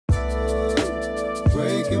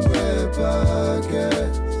Breaking Bread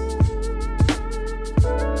Podcast.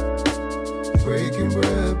 Breaking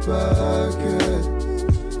Bread Podcast.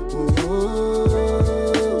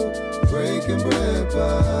 Ooh, Breaking Bread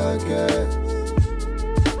Podcast.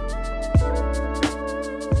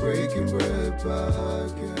 Breaking Bread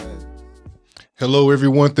Podcast. Hello,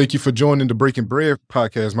 everyone. Thank you for joining the Breaking Bread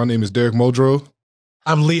Podcast. My name is Derek Muldrow.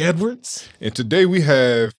 I'm Lee Edwards. And today we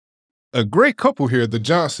have a great couple here, the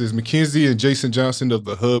Johnsons, Mackenzie and Jason Johnson of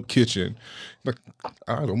the Hub Kitchen. Look,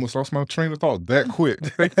 I almost lost my train of thought that quick.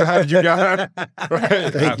 How did you guys?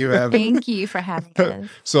 Right. Thank you for having us.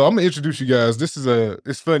 So I'm going to introduce you guys.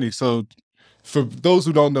 It's funny. So for those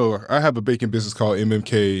who don't know, I have a baking business called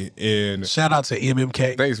MMK. And shout out to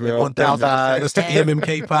MMK. Thanks, man. 1,000. That's the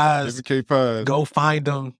MMK pies. MMK pies. Go find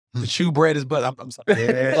them. The shoe bread is I'm sorry.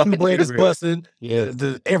 Yeah. Shoe bread is busting. Yeah.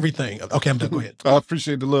 The everything. Okay, I'm done. Go ahead. I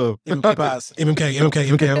appreciate the love. MMK pies.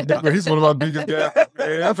 MMK. He's one of my biggest guys.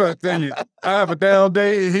 Man, I'm trying to tell you, I have a down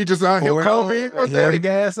day. He just out here call me. I'm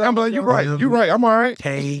like, you're right. You're right. I'm all right.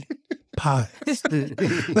 K pies.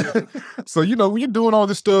 So, when you're doing all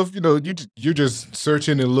this stuff, you're just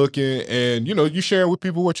searching and looking and, you sharing with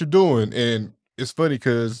people what you're doing. And it's funny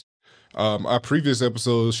because our previous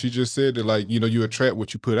episode, she just said that, you attract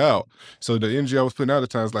what you put out. So the energy I was putting out at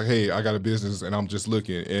times, like, hey, I got a business and I'm just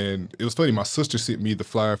looking. And it was funny. My sister sent me the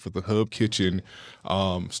flyer for the Hub Kitchen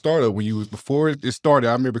startup before it started.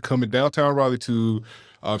 I remember coming downtown Raleigh to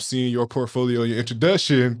seeing your portfolio, your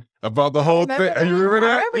introduction about the whole thing. You remember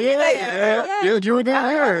that? Yeah, you were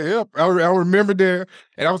there. Yep. I remember there.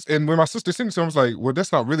 And when my sister sent it to me, I was like, well,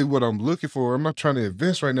 that's not really what I'm looking for. I'm not trying to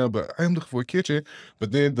invest right now, but I am looking for a kitchen.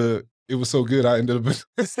 But then it was so good, I ended up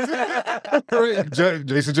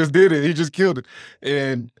Jason just did it. He just killed it.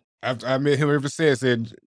 And I met him ever since.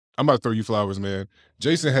 And I'm about to throw you flowers, man.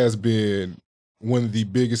 Jason has been one of the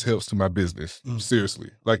biggest helps to my business.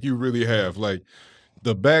 Seriously. Like, you really have. Like,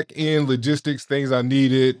 the back end logistics, things I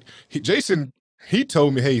needed. Jason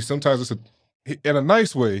told me, hey, sometimes in a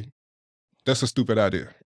nice way, that's a stupid idea.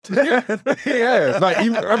 Yeah.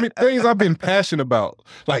 Things I've been passionate about.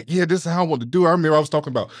 Like, yeah, this is how I want to do it. I remember I was talking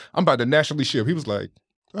about, I'm about to nationally ship. He was like,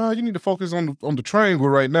 you need to focus on the triangle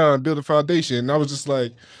right now and build a foundation. And I was just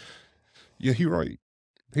like, yeah, he right.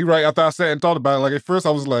 He right. After I sat and thought about it, like at first I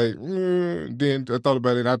was like, then I thought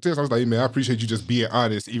about it. And I was like, hey, man, I appreciate you just being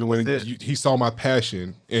honest, even when he saw my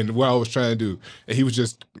passion and what I was trying to do. And he was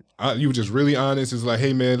just really honest. It's like,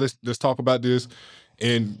 hey, man, let's talk about this.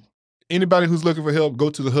 And anybody who's looking for help, go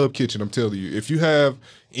to the Hub Kitchen. I'm telling you, if you have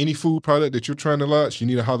any food product that you're trying to launch, you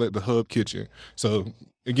need to holler at the Hub Kitchen. So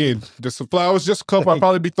again, just some flowers, just a couple. I'll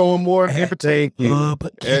probably be throwing more at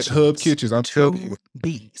Hub Kitchens. I'm telling you.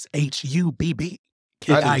 B's, HUBB.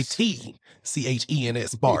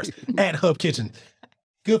 KITCHENS bars at Hub Kitchen.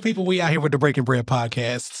 Good people, we out here with the Breaking Bread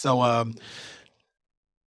Podcast. So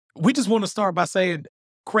we just want to start by saying,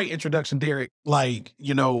 great introduction, Derek.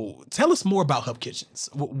 Tell us more about Hub Kitchens.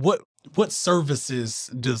 What services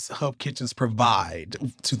does Hub Kitchens provide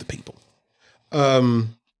to the people?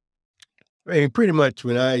 Pretty much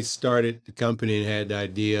when I started the company and had the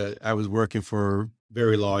idea, I was working for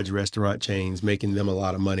very large restaurant chains, making them a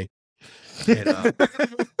lot of money. And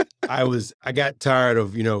I got tired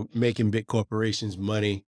of, making big corporations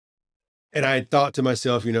money. And I thought to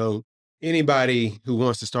myself, anybody who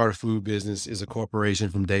wants to start a food business is a corporation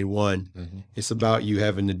from day one. Mm-hmm. It's about you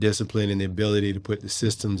having the discipline and the ability to put the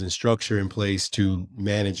systems and structure in place to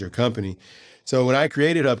manage your company. So when I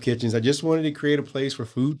created Hub Kitchens, I just wanted to create a place for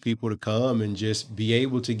food people to come and just be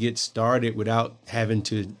able to get started without having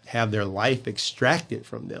to have their life extracted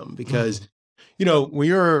from them. Because,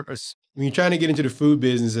 when you're trying to get into the food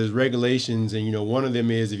business, there's regulations, and, one of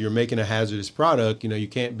them is if you're making a hazardous product, you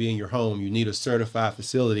can't be in your home. You need a certified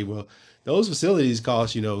facility. Well, those facilities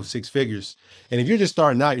cost, 6 figures. And if you're just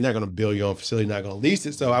starting out, you're not going to build your own facility, you're not going to lease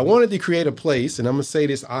it. So I wanted to create a place, and I'm going to say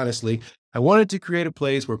this honestly, I wanted to create a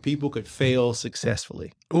place where people could fail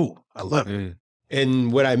successfully. Ooh, I love it.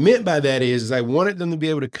 And what I meant by that is I wanted them to be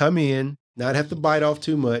able to come in, not have to bite off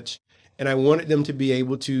too much, and I wanted them to be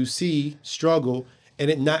able to see, struggle, and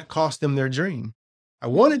it not cost them their dream. I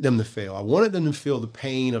wanted them to fail. I wanted them to feel the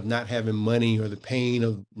pain of not having money or the pain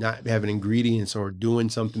of not having ingredients or doing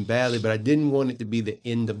something badly, but I didn't want it to be the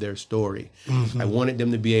end of their story. Mm-hmm. I wanted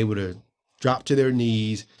them to be able to drop to their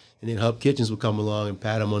knees, and then Hub Kitchens will come along and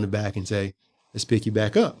pat them on the back and say, let's pick you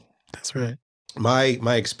back up. That's right.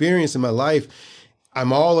 My experience in my life,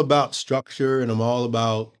 I'm all about structure, and I'm all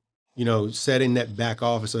about setting that back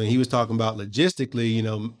office. And he was talking about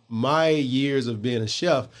logistically, my years of being a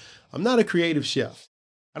chef, I'm not a creative chef.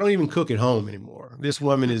 I don't even cook at home anymore. This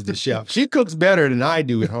woman is the chef. She cooks better than I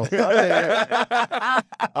do at home.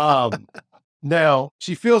 Now,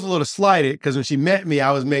 she feels a little slighted because when she met me,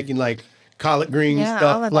 I was making like collard green Yeah, all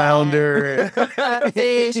stuffed of flounder.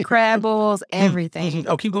 Fish, crabbles, everything.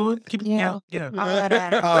 Oh, keep going. Keep Yeah. yeah. All of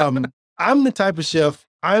that. I'm the type of chef,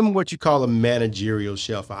 I'm what you call a managerial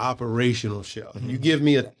chef, an operational chef. You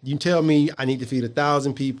tell me I need to feed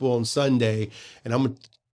 1,000 people on Sunday, and I'm going to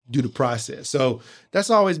do the process. So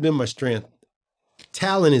that's always been my strength.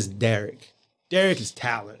 Talent is Derek. Derek is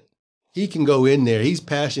talent. He can go in there. He's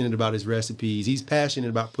passionate about his recipes. He's passionate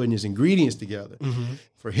about putting his ingredients together.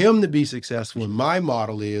 For him to be successful, and my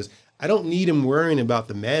model is, I don't need him worrying about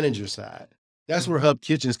the manager side. That's where Hub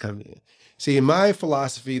Kitchens come in. See, in my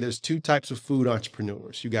philosophy, there's two types of food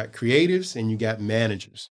entrepreneurs. You got creatives and you got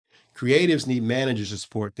managers. Creatives need managers to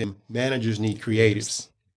support them. Managers need creatives.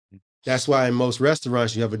 That's why in most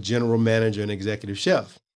restaurants, you have a general manager and executive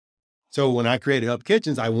chef. So when I created Hub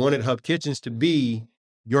Kitchens, I wanted Hub Kitchens to be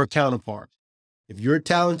your counterpart. If you're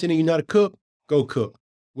talented and you're not a cook, go cook.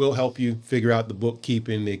 We'll help you figure out the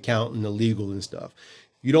bookkeeping, the accounting, the legal and stuff.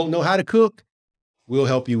 If you don't know how to cook, we'll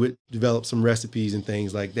help you develop some recipes and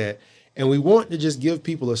things like that. And we want to just give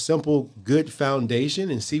people a simple, good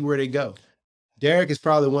foundation and see where they go. Derek is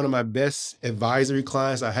probably one of my best advisory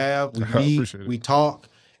clients I have. We meet, we talk,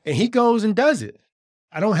 and he goes and does it.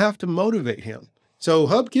 I don't have to motivate him. So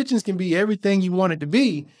Hub Kitchens can be everything you want it to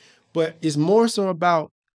be, but it's more so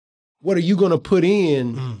about what are you going to put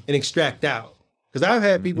in and extract out? Because I've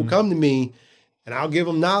had people come to me and I'll give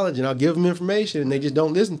them knowledge and I'll give them information and they just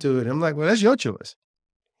don't listen to it. And I'm like, well, that's your choice.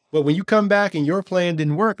 But when you come back and your plan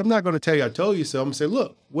didn't work, I'm not going to tell you I told you so. I'm going to say,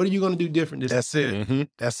 look, what are you going to do different this time? That's it.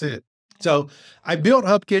 That's it. So I built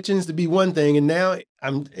Hub Kitchens to be one thing, and now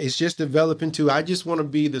it's just developing to, I just want to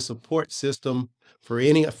be the support system for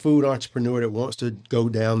any food entrepreneur that wants to go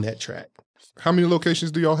down that track. How many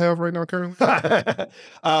locations do y'all have right now currently?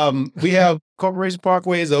 We have Corporation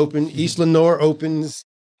Parkway is open. East Lenore opens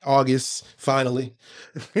August, finally.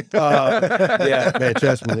 Yeah, man,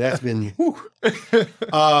 trust me, that's been,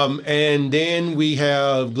 and then we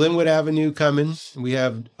have Glenwood Avenue coming. We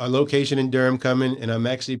have a location in Durham coming, and I'm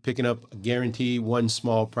actually picking up a guaranteed one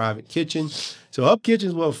small private kitchen. So Hub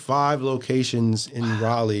Kitchens will have 5 locations in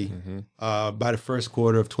Raleigh by the first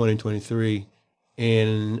quarter of 2023.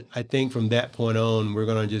 And I think from that point on, we're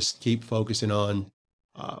going to just keep focusing on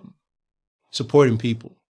supporting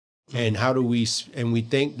people. And how do we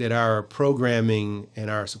think that our programming and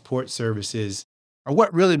our support services are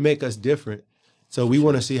what really make us different. So we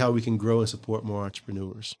want to see how we can grow and support more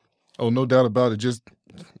entrepreneurs. Oh, no doubt about it. Just,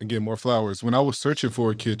 again, more flowers. When I was searching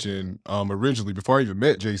for a kitchen originally, before I even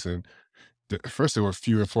met Jason, first they were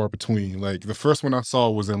few and far between. Like the first one I saw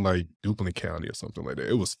was in like Duplin County or something like that.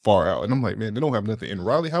 It was far out. And I'm like, man, they don't have nothing in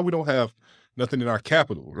Raleigh. How we don't have nothing in our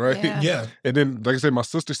capital, right? Yeah. And then, like I said, my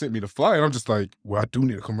sister sent me the flyer. And I'm just like, well, I do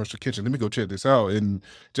need a commercial kitchen. Let me go check this out. And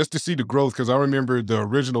just to see the growth, because I remember the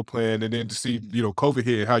original plan, and then to see, COVID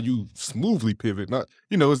hit, how you smoothly pivot. Not,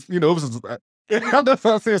 it was that's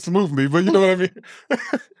not saying smoothly, but you know what I mean.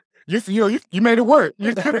 You made it work.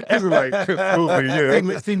 You did it like smoothly,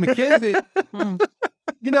 yeah. See, Mackenzie,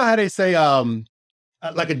 you know how they say,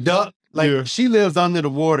 like a duck. Like she lives under the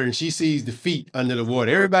water and she sees the feet under the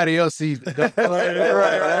water. Everybody else sees the duck.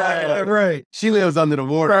 Right. She lives under the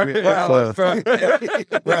water.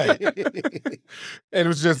 Right. And it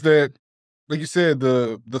was just that, like you said,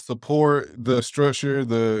 the support, the structure,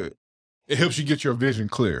 it helps you get your vision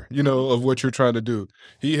clear, of what you're trying to do.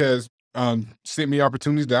 He has sent me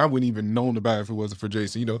opportunities that I wouldn't even known about if it wasn't for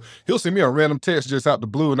Jason. He'll send me a random text just out the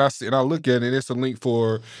blue, and I look at it, and it's a link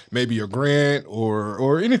for maybe a grant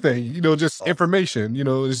or anything, just information.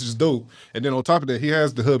 It's just dope. And then on top of that, he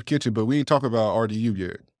has the Hub Kitchen, but we ain't talking about RDU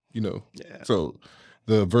yet. Yeah. So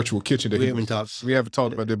the virtual kitchen that we haven't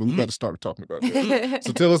talked about that, but we got to start talking about that.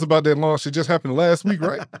 So tell us about that launch. It just happened last week,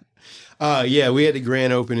 right? Yeah, we had the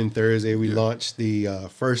grand opening Thursday. We launched the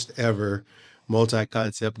first ever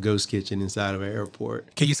multi-concept ghost kitchen inside of an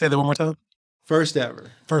airport. Can you say that one more time? First ever.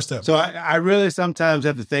 First ever. So I really sometimes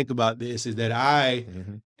have to think about this, is that I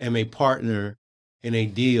am a partner in a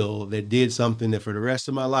deal that did something that for the rest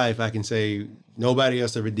of my life, I can say nobody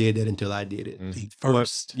else ever did that until I did it. The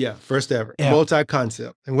first. Yeah, first ever. Yeah.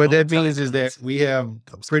 Multi-concept. And what that means is that we have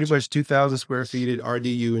pretty much 2,000 square feet at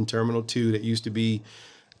RDU in Terminal 2 that used to be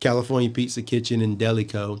California Pizza Kitchen and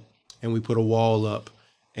Delico. And we put a wall up.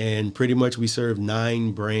 And pretty much we serve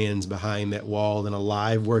 9 brands behind that wall in a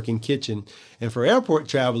live working kitchen. And for airport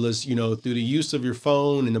travelers, you know, through the use of your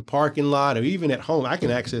phone in the parking lot or even at home, I can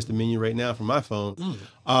access the menu right now from my phone.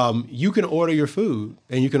 You can order your food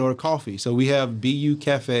and you can order coffee. So we have BU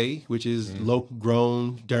Cafe, which is local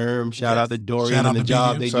grown, Durham. Shout out to Dorian Shout out and the to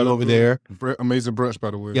job BU. they Shout do out over to- there. Amazing brunch, by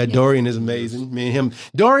the way. Yeah, Dorian is amazing. Me and him.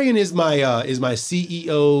 Dorian is my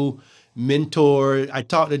CEO mentor. I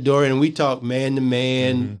talk to Dorian and we talk man to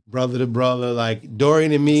man, brother to brother. Like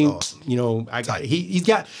Dorian and me, That's awesome. you know, he's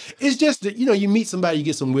got, it's just that, you know, you meet somebody, you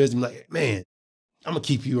get some wisdom, like, man, I'm gonna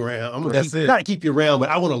keep you around. I'm That's gonna it. not keep you around, but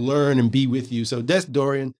I want to learn and be with you. So that's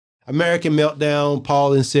Dorian. American Meltdown,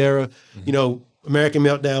 Paul and Sarah. You know, American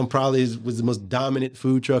Meltdown probably was the most dominant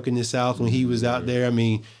food truck in the South when he was out there. I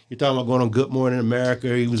mean, you're talking about going on Good Morning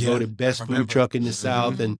America. He was voted best I food remember. truck in the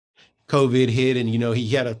South, and COVID hit, and you know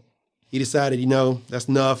he decided, you know, that's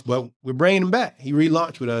enough, but we're bringing him back. He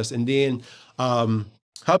relaunched with us, and then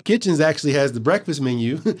Hub Kitchens actually has the breakfast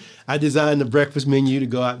menu. I designed the breakfast menu to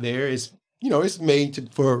go out there. It's, you know, it's made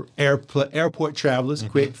for airport travelers,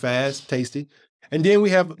 quick, fast, tasty. And then we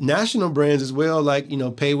have national brands as well, like, you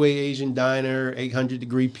know, Payway Asian Diner, 800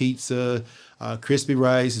 Degree Pizza, Crispy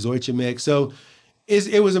Rice, Zoichamek. So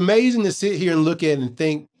it was amazing to sit here and look at and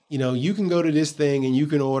think, you know, you can go to this thing and you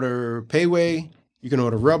can order Payway, you can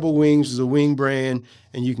order Rebel Wings, which is a wing brand,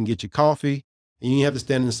 and you can get your coffee, and you don't have to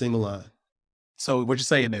stand in a single line. So what you're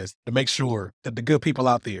saying is to make sure that the good people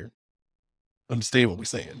out there understand what we're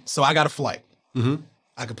saying. So I got a flight. Mm-hmm.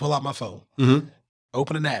 I can pull out my phone, Mm-hmm.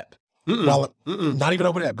 open an app. Mm-mm. While Mm-mm. not even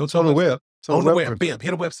open an app. Go It's to on the web. It's on the web. web. Bam,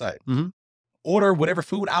 hit a website. Mhm. Order whatever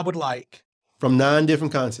food I would like From 9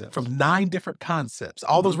 different concepts. from 9 different concepts.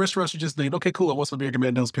 All those restaurants you just named. Okay, cool. I want some American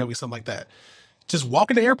McDonald's, Pepsi, something like that. Just walk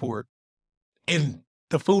in the airport and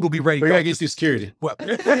the food will be ready. We gotta get through security. Well,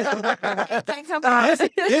 Thanks so much.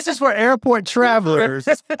 This is for airport travelers,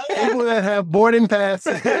 people that have boarding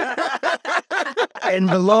passes and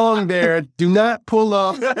belong there. Do not pull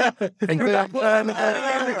up and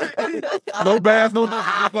No bath, no.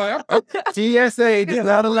 TSA does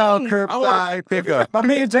not allow curbside pickup. my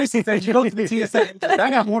man Jason said, you go to the TSA. I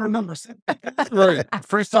got order numbers. Right.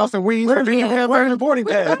 Free sauce and wings. Where's the boarding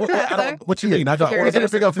pass? What you mean? I got order.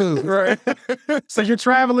 Pick up food. Right. So you're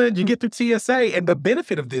traveling, you get through TSA, and the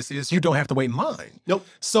benefit of this is you don't have to wait in line. Nope.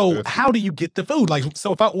 So how do you get the food? Like,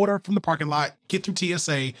 so if I order from the parking lot, get through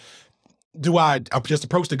TSA, I just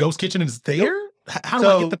approach the ghost kitchen and it's there? How do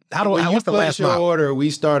I get the, when you what's the place last your mile? order, we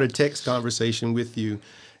start a text conversation with you.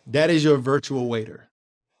 That is your virtual waiter.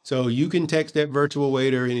 So you can text that virtual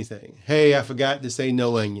waiter anything. Hey, I forgot to say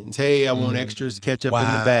no onions. Hey, I want extras ketchup in the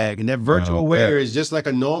Wow. bag. And that virtual Wow. waiter is just like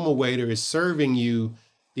a normal waiter is serving you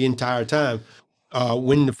the entire time.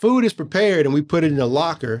 When the food is prepared and we put it in a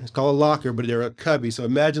locker, it's called a locker, but they're a cubby. So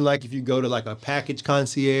imagine like if you go to like a package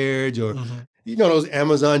concierge or, you know, those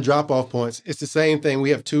Amazon drop-off points, it's the same thing. We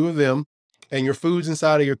have 2 of them and your food's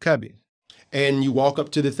inside of your cubby. And you walk up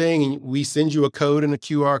to the thing and we send you a code and a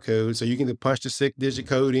QR code. So you can punch the 6-digit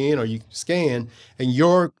code in or you scan and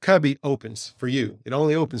your cubby opens for you. It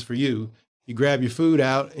only opens for you. You grab your food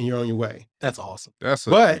out and you're on your way. That's awesome. That's a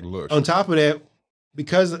But look. on top of that,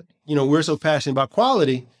 because, you know, we're so passionate about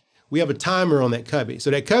quality, we have a timer on that cubby. So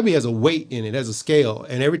that cubby has a weight in it, has a scale.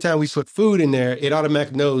 And every time we put food in there, it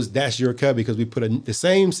automatically knows that's your cubby because we put the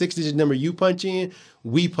same 6-digit number you punch in,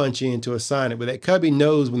 we punch in to assign it. But that cubby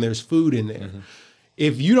knows when there's food in there.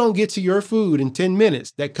 If you don't get to your food in 10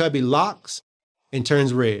 minutes, that cubby locks and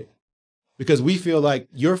turns red. Because we feel like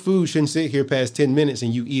your food shouldn't sit here past 10 minutes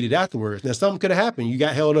and you eat it afterwards. Now, something could have happened. You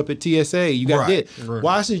got held up at TSA. You got Right. hit.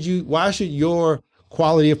 Why should your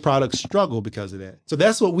quality of product struggle because of that? So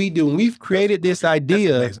that's what we do. When we've created this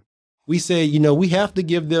idea, we say, you know, we have to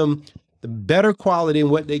give them the better quality in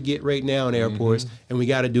what they get right now in airports, and we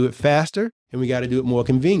got to do it faster and we got to do it more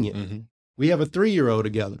convenient. We have a 3-year-old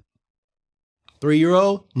together.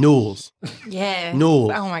 3-year-old, noodles. Yeah.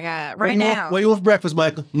 Noodles. Oh my God. What Right do you now. Want, what do you want for breakfast,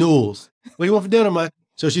 Michael? Noodles. What do you want for dinner, Michael?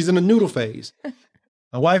 So she's in the noodle phase.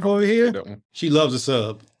 My wife over here, she loves a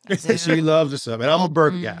sub. She loves a sub. And I'm a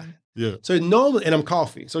burger guy. Yeah. So normally, and I'm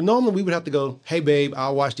coffee. So normally we would have to go, hey, babe,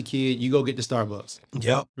 I'll watch the kid. You go get the Starbucks.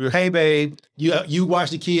 Yep. Hey, babe, you watch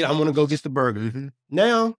the kid. I'm going to go get the burger.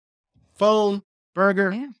 Now, phone,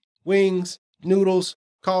 burger, Yeah. wings, noodles,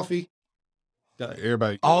 coffee. Done.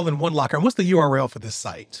 Everybody. All in one locker. And what's the URL for this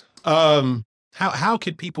site? How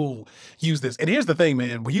could people use this? And here's the thing,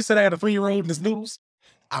 man. When you said I had a 3-year-old and this noodles,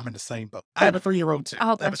 I'm in the same boat. I have a 3-year-old too. Oh, I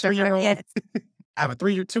have a that's right. 3-year-old. Yes. I have a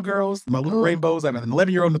 2 girls, my little rainbows. I have an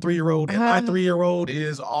 11-year-old and a 3-year-old. And my Uh-huh. 3-year-old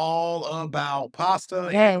is all about pasta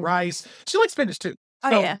Yes. and rice. She likes spinach too. Oh,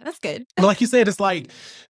 So- yeah, that's good. But like you said, it's like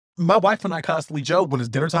my wife and I constantly joke when it's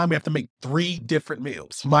dinner time, we have to make 3 different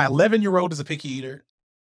meals. My 11-year-old is a picky eater.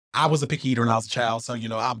 I was a picky eater when I was a child, so,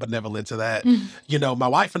 I'm benevolent to that. My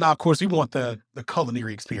wife and I, of course, we want the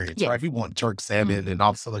culinary experience, Yeah. right? We want jerk salmon and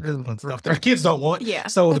all this other stuff that the kids don't want. Yeah.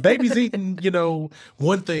 So the baby's eating,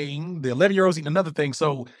 one thing, the 11-year-old's eating another thing.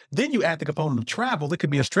 So then you add the component of travel, it could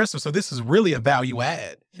be a stressor. So this is really a value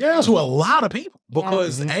add to a lot of people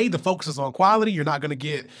because A, the focus is on quality. You're not going to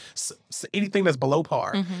get anything that's below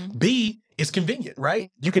par. B, it's convenient, right?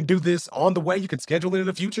 You can do this on the way. You can schedule it in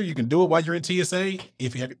the future. You can do it while you're in TSA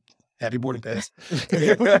if you have your boarding pass. If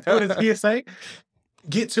you do it in TSA,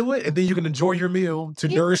 get to it, and then you can enjoy your meal to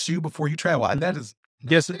nourish you before you travel. And that is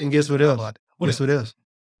Guess what else? What What else?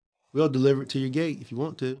 We'll deliver it to your gate if you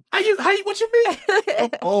want to. how you what you mean?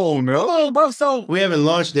 Oh no. Oh, bro. So We haven't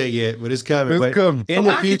launched that yet, but it's coming. It's But coming. in So the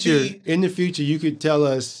I could future, be- you could tell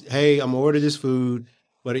us, hey, I'm gonna order this food,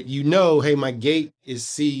 but hey, my gate is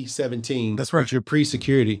C17. That's right. Which are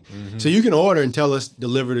pre-security. So you can order and tell us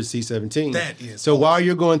deliver to C17. that is So while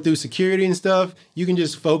you're going through security and stuff, you can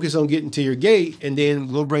just focus on getting to your gate, and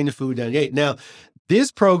then we'll bring the food down the gate. Now,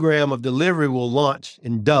 this program of delivery will launch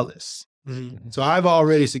in Dulles. So I've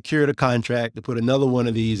already secured a contract to put another one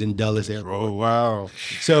of these in Dulles Airport. Oh wow.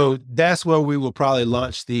 So that's where we will probably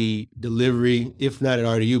launch the delivery, if not at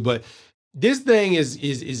RDU. But this thing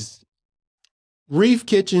is Reef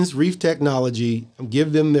Kitchens, Reef Technology.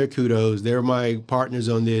 Give them their kudos. They're my partners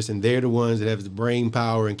on this, and they're the ones that have the brain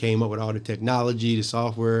power and came up with all the technology, the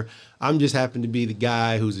software. I'm just happen to be the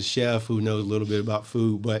guy who's a chef who knows a little bit about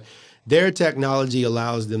food, but their technology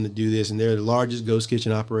allows them to do this, and they're the largest ghost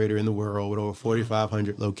kitchen operator in the world with over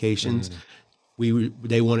 4,500 locations.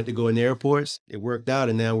 They wanted to go in the airports. It worked out,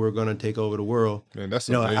 and now we're going to take over the world. Man, that's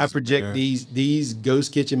I amazing, project man. these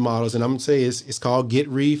ghost kitchen models, and I'm gonna say it's called Get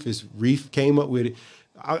Reef. It's Reef came up with it.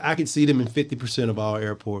 I could see them in 50% of all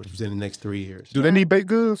airports within the next 3 years. Do they need baked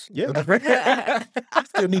goods? Yeah, I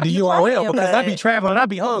still need the URL because I'd be traveling and I'd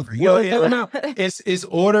be hungry. it's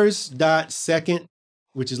orders.second,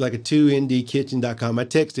 which is like a 2ndkitchen.com. I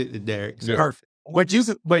texted it, Derek. So Yeah. Perfect.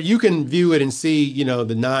 But you can view it and see,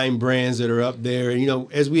 the 9 brands that are up there.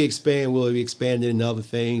 And, as we expand, we'll be expanding into other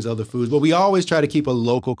things, other foods. But we always try to keep a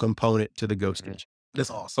local component to the ghost kitchen. That's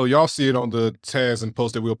awesome. So y'all see it on the tags and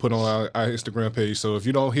posts that we'll put on our Instagram page. So if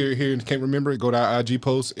you don't hear it here and can't remember it, go to our IG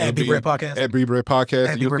post. At Big Red Podcast. At Big Red Podcast.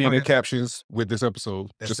 At Big You'll Red see in the Podcast. captions with this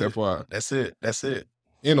episode. That's just it. FYI. That's it. That's it.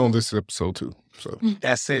 And on this episode too. So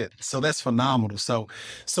That's it. So that's phenomenal. So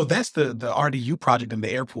that's the RDU project in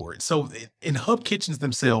the airport. So in hub kitchens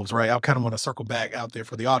themselves, right? I kind of want to circle back out there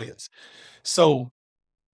for the audience. So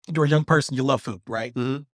you're a young person, you love food, right?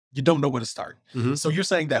 Mhm. You don't know where to start. Mhm. So you're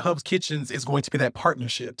saying that Hub's Kitchens is going to be that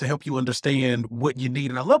partnership to help you understand what you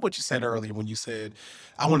need. And I love what you said earlier when you said,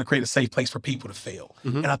 I want to create a safe place for people to fail.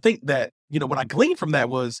 Mhm. And I think that, what I gleaned from that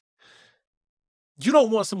was you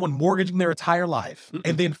don't want someone mortgaging their entire life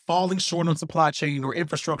and then falling short on supply chain or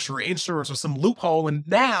infrastructure or insurance or some loophole, and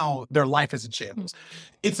now their life is in shambles.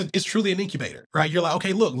 It's truly an incubator, right? You're like,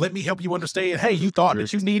 okay, look, let me help you understand. Hey, you thought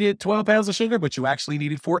that you needed 12 pounds of sugar, but you actually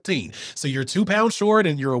needed 14. So you're 2 pounds short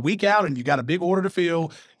and you're a week out and you got a big order to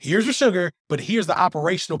fill. Here's your sugar, but here's the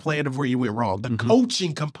operational plan of where you went wrong. The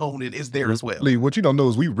coaching component is there as well. Lee, what you don't know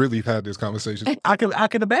is we really have had this conversation. I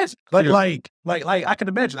can imagine. Like I can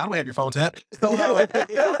imagine. I don't have your phone tapped. So,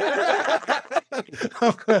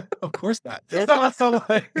 of course not. So,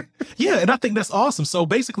 yeah, and I think that's awesome. So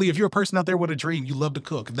basically, if you're a person out there with a dream, you love to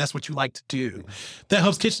cook, and that's what you like to do, that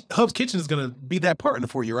Hub's Kitchen is going to be that partner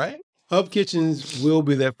for you, right? Hub Kitchens will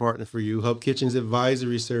be that partner for you. Hub Kitchens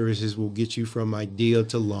advisory services will get you from idea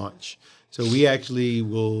to launch. So we actually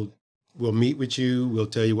will meet with you. We'll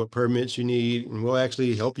tell you what permits you need, and we'll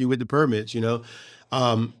actually help you with the permits.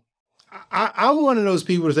 I'm one of those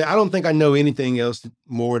people to say, I don't think I know anything else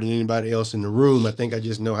more than anybody else in the room. I think I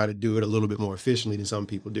just know how to do it a little bit more efficiently than some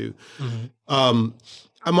people do. I'm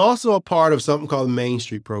also a part of something called the Main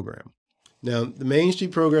Street program. Now, the Main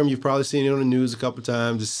Street program, you've probably seen it on the news a couple of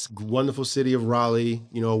times. This wonderful city of Raleigh,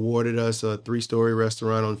 awarded us a 3-story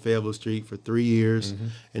restaurant on Fayetteville Street for 3 years,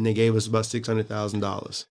 and they gave us about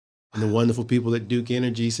 $600,000. And the wonderful people at Duke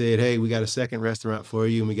Energy said, hey, we got a second restaurant for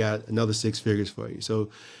you, and we got another 6 figures for you. So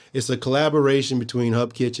it's a collaboration between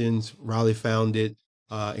Hub Kitchens, Raleigh Founded,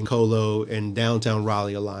 and Colo, and Downtown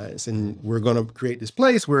Raleigh Alliance. And we're going to create this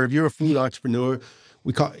place where if you're a food entrepreneur,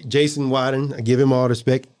 we call Jason Wyden, I give him all the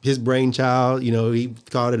respect, his brainchild, he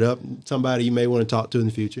caught it up, somebody you may want to talk to in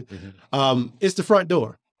the future. It's the front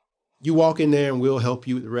door. You walk in there and we'll help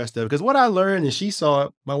you with the rest of it. Because what I learned, and she saw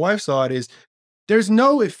it, my wife saw it, is there's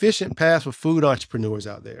no efficient path for food entrepreneurs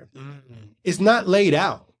out there. It's not laid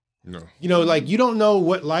out. No. You know, like you don't know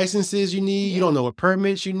what licenses you need. You don't know what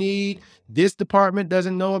permits you need. This department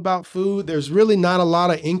doesn't know about food. There's really not a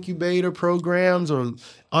lot of incubator programs or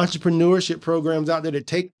entrepreneurship programs out there that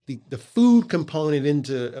take the food component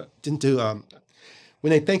into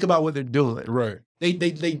when they think about what they're doing. Right.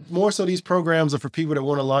 They more so these programs are for people that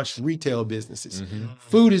want to launch retail businesses.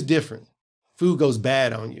 Food is different. Food goes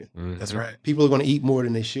bad on you. That's right. People are going to eat more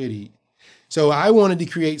than they should eat. So I wanted to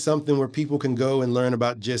create something where people can go and learn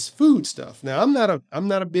about just food stuff. Now I'm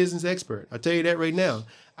not a business expert. I'll tell you that right now.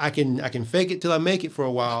 I can fake it till I make it for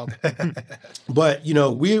a while. But you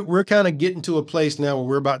know, we're kind of getting to a place now where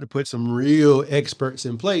we're about to put some real experts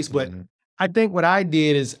in place. But I think what I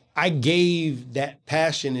did is I gave that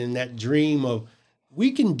passion and that dream of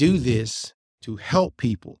we can do this to help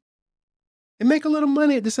people and make a little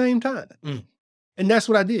money at the same time. And that's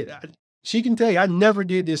what I did. She can tell you, I never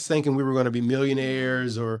did this thinking we were going to be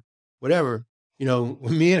millionaires or whatever. You know,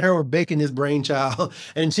 when me and her were baking this brainchild,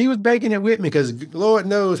 and she was baking it with me because Lord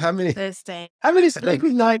knows how many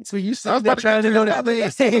sleepy nights were you sitting there trying to know that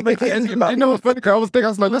thing. You know what's funny? I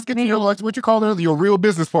was like, let's get you like what you call your real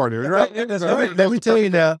business partner, right? That's right. Let me tell you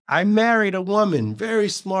now, I married a woman, very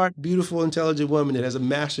smart, beautiful, intelligent woman that has a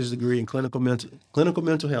master's degree in clinical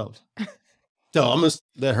mental health. So I'm gonna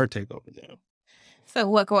let her take over now. So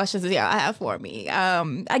what questions do y'all have for me?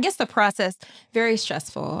 I guess the process, very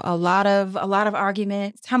stressful. A lot of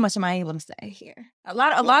arguments. How much am I able to say here? A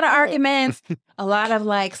lot of arguments, a lot of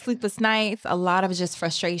like sleepless nights, a lot of just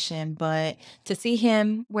frustration. But to see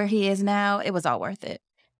him where he is now, it was all worth it.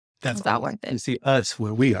 That's It was all worth You it. see us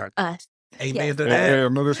where we are. Us. Amen to Yeah, that. yeah,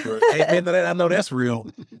 no, that's right. Amen to that. I know that's real.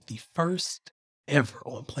 The first ever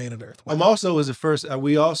on planet Earth. Wow. I'm also was the first.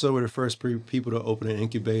 We also were the first people to open an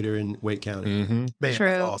incubator in Wake County. Mm-hmm. Man, True.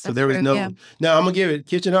 that's awesome. So there was True, no. yeah. Now I'm gonna give it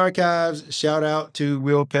Kitchen Archives. Shout out to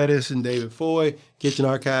Will Pettis and David Foy. Kitchen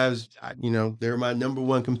Archives. They're my number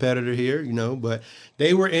one competitor here. But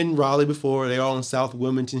they were in Raleigh before. They are on South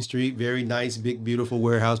Wilmington Street. Very nice, big, beautiful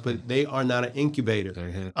warehouse. But they are not an incubator.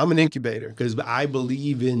 I'm an incubator because I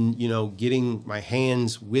believe in getting my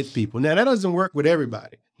hands with people. Now that doesn't work with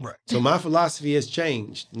everybody. Right. So my philosophy has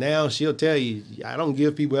changed. Now she'll tell you, I don't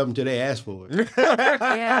give people help until they ask for it.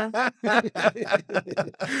 Yeah.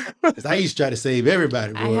 'Cause I used to try to save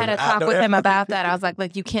everybody. I boy. had a talk with him about that. I was like,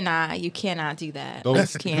 look, you cannot do that. You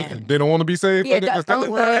can't. They don't want to be saved. Yeah, that's They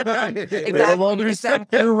don't want to be saved.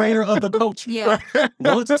 Exactly. Curator of the culture Yeah.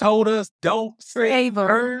 once told us, don't Save her.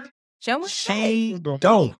 her. Show me. She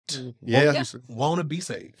don't Yeah. want to be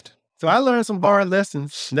saved. So I learned some hard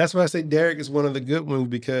lessons. And that's why I say Derek is one of the good ones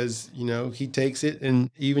because, he takes it. And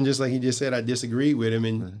even just like he just said, I disagreed with him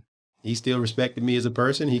and he still respected me as a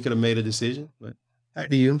person. He could have made a decision. But back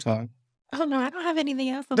to you. I'm sorry. Oh no, I don't have anything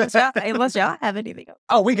else. Unless y'all have anything else.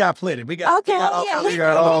 Oh, we got plenty. We got Okay, all, yeah, we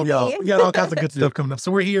got all kinds of good stuff coming up.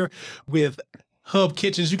 So we're here with Hub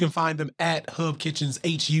Kitchens. You can find them at Hub Kitchens,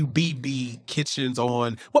 HUBB Kitchens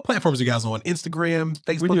on what platforms are you guys on? Instagram,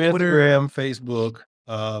 Facebook, We do Twitter. Instagram,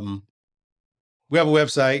 Facebook. We have a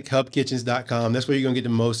website, hubkitchens.com. That's where you're going to get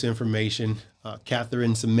the most information.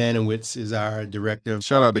 Catherine Semanowitz is our director of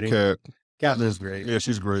Shout out to marketing. Kat. Catherine's great. Yeah,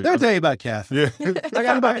 she's great. Let me tell you about Catherine. Yeah. I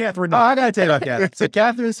got about Catherine. I got to tell you about Catherine. So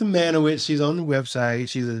Catherine Semanowitz, she's on the website.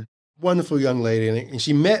 She's a wonderful young lady. And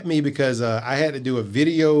she met me because I had to do a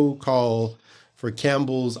video call for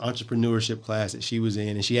Campbell's entrepreneurship class that she was in.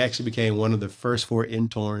 And she actually became one of the first 4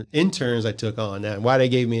 interns I took on. Now, why they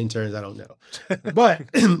gave me interns, I don't know. But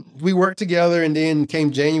we worked together, and then came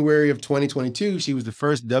January of 2022, she was the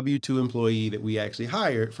first W-2 employee that we actually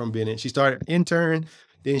hired from being in. She started intern,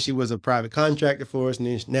 then she was a private contractor for us, and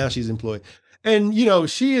then now she's employed. And,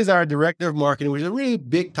 she is our director of marketing, which is a really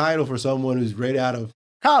big title for someone who's right out of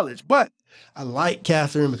college. But I like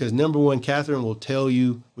Catherine because, number one, Catherine will tell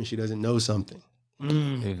you when she doesn't know something.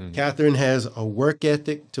 Catherine has a work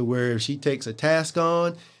ethic to where if she takes a task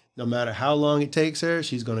on, no matter how long it takes her,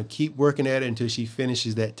 she's going to keep working at it until she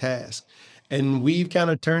finishes that task. And we've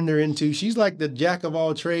kind of turned her into, she's like the jack of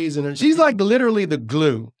all trades. And she's like literally the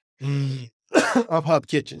glue of Hub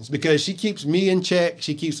Kitchens because she keeps me in check.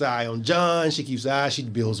 She keeps an eye on John. She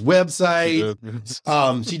builds website.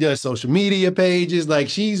 She does social media pages. Like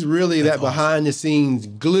she's really that behind the scenes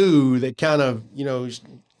glue that kind of,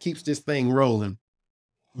 keeps this thing rolling.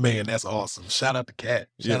 Man, that's awesome. Shout out to Kat.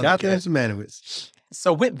 Shout out to Catherine Kat. Semanowitz.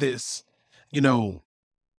 So with this, the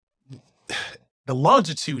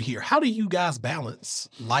longitude here, how do you guys balance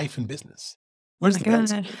life and business? Where's the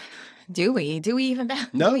balance? God. Do we even balance?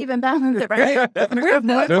 No. Do we even balance it, right?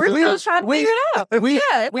 We're still trying to figure it out. We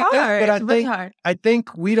Yeah, it's do, hard. but I It's really think hard. I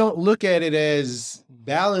think we don't look at it as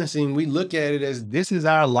balancing. We look at it as this is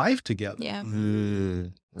our life together. Yeah.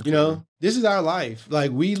 You know, this is our life.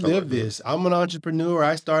 Like we live this. I'm an entrepreneur.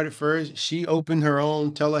 I started first. She opened her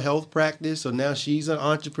own telehealth practice, so now she's an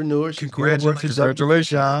entrepreneur. She's Congratulations.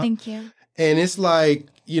 Thank you. And it's like,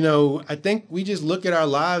 you know, I think we just look at our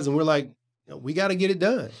lives and we're like, we got to get it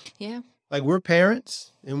done. Yeah. Like we're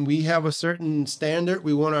parents and we have a certain standard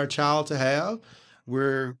we want our child to have.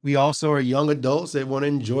 We also are young adults that want to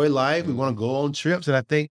enjoy life. We want to go on trips. And I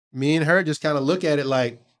think me and her just kind of look at it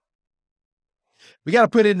like, we got to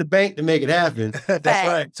put it in the bank to make it happen. That's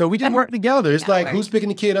right. So we just work together. It's like, Right. who's picking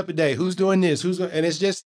the kid up today? Who's doing this? And it's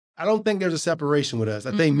just, I don't think there's a separation with us.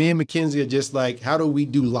 I think me and Mackenzie are just like, how do we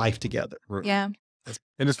do life together? Yeah.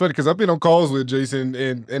 And it's funny because I've been on calls with Jason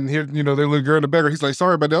and here, you know, their little girl in the background. He's like,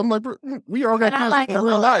 sorry about that. I'm like, bro, we all got And I'm like, in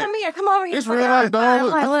real life. come here, come over here. It's real life, dog. I'm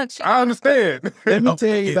like, look, I understand. Let me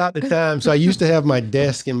tell you about the time. So I used to have my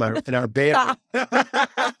desk in our bedroom. At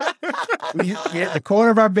the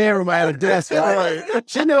corner of our bedroom, I had a desk. Right?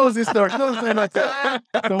 She knows this story. She knows something like that.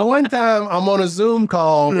 So one time I'm on a Zoom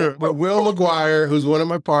call with Will McGuire, who's one of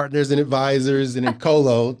my partners and advisors and in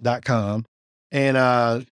Colo.com.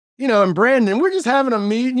 And, you know, and Brandon, we're just having a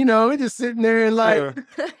meeting, you know, we're just sitting there and like,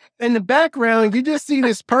 in the background, you just see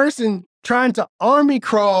this person trying to army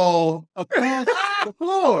crawl across the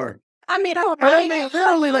floor. I mean,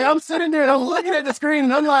 Literally, like I'm sitting there and I'm looking at the screen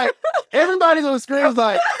and I'm like, everybody's on the screen is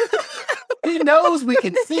like, he knows we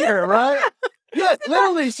can see her, right? Yes,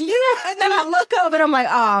 literally. and then I look over and I'm like,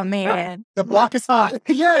 oh man. The block is hot.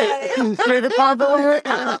 Yeah. I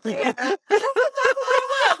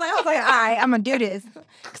was like, all right, I'm gonna do this.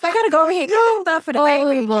 Cause I gotta go over here and get stuff for the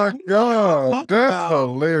baby. my God. That's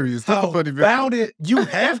hilarious. That's How funny. about it? You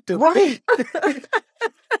have to. Right.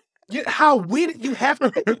 How weird you have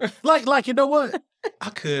to. Like, you know what? I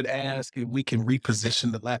could ask if we can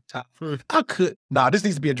reposition the laptop. I could. Nah, this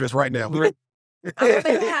needs to be addressed right now.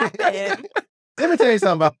 Something happened. Let me tell you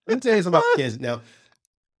something about kids. Now,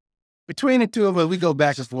 between the two of us, we go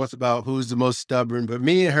back and forth about who's the most stubborn, but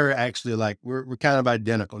me and her actually, like, we're kind of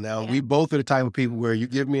identical. Now, we both are the type of people where you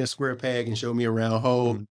give me a square peg and show me a round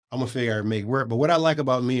hole, I'm going to figure out how to make it work. But what I like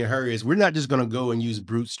about me and her is we're not just going to go and use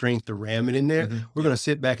brute strength to ram it in there. We're going to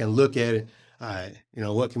sit back and look at it. All right, you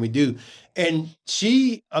know, what can we do? And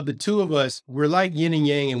of the two of us, we're like yin and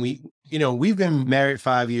yang, and we've been married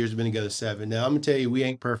 5 years, been together 7. Now, I'm going to tell you, we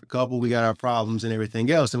ain't perfect couple. We got our problems and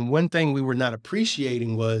everything else. And one thing we were not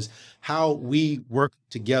appreciating was how we work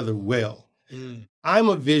together well. I'm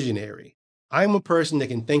a visionary. I'm a person that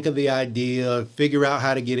can think of the idea, figure out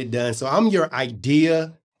how to get it done. So I'm your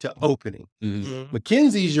idea to opening.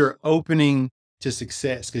 Mackenzie's your opening to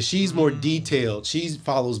success because she's more detailed. She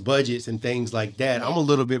follows budgets and things like that. I'm a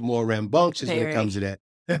little bit more rambunctious when it comes to that.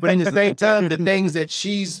 But at the same time, the things that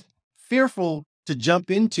she's fearful to jump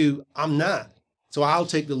into, I'm not. So I'll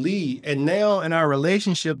take the lead. And now in our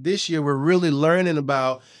relationship this year, we're really learning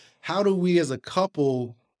about how do we as a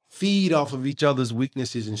couple feed off of each other's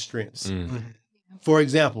weaknesses and strengths. For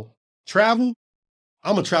example, travel.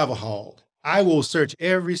 I'm a travel hog. I will search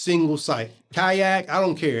every single site. Kayak, I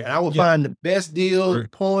don't care. And I will find the best deal,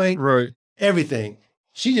 point, everything.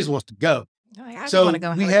 She just wants to go. So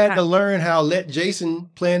we had to learn how to let Jason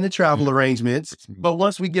plan the travel arrangements. But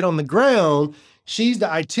once we get on the ground, she's the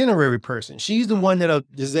itinerary person. She's the one that'll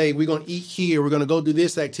say, we're going to eat here. We're going to go do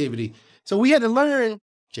this activity. So we had to learn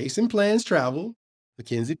Jason plans travel.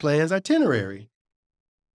 Mackenzie plans itinerary.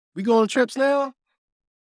 We go on trips now?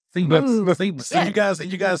 See, you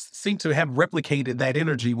guys seem to have replicated that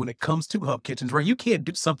energy when it comes to hub kitchens, where you can't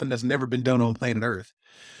do something that's never been done on planet Earth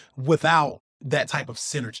without that type of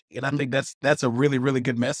synergy. And I think that's a really, really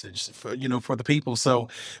good message for the people. So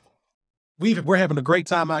we're having a great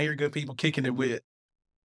time out here, good people, kicking it with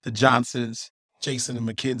the Johnsons, Jason and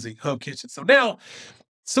Mackenzie Hub Kitchen. So now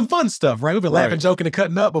some fun stuff, right? We've been laughing, joking, and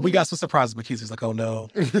cutting up, but we got some surprises. Mackenzie's like, oh no.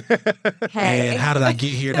 And how did I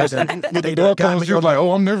get here? They got me. You're like,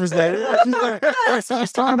 oh, I'm nervous. So I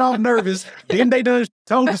started off nervous. Then they done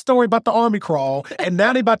told the story about the army crawl. And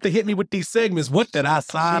now they about to hit me with these segments. What did I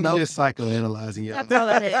sign up? Just psychoanalyzing you. That's all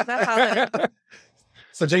that is. That's all that is.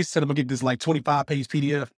 So Jason said I'm gonna get this like 25-page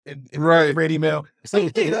PDF in red email. So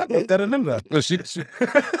it's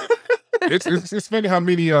funny how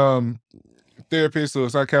many therapists or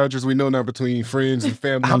psychiatrists we know now between friends and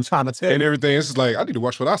family. I'm trying to tell you. And everything. It's just like, I need to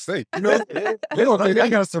watch what I say. You know, they don't think I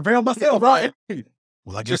gotta surveil myself, right?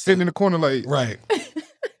 Well, I Just sitting in the corner like, right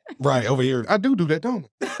over here. I do that, don't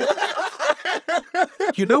I?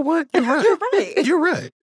 You know what? You're right. You're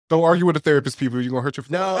right. Don't argue with a therapist, people. You're going to hurt your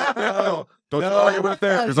No. Don't argue with a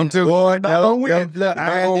therapist. I'm telling you. Boy, Not gonna win. look, Not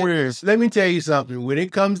gonna win. let me tell you something. When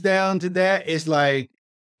it comes down to that, it's like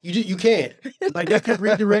you can't. Like they can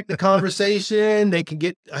redirect the conversation. They can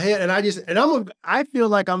get ahead. And I feel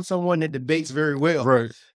like I'm someone that debates very well.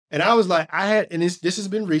 Right. And I was like, this has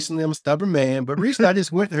been recently. I'm a stubborn man, but recently I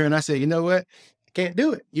just went to her and I said, you know what? Can't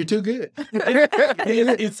do it. You're too good.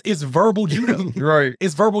 It's verbal judo. Right.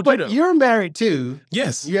 It's verbal judo. But you're married too.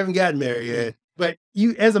 Yes. You haven't gotten married yet. But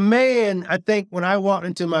you, as a man, I think when I walked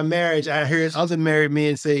into my marriage, I heard other married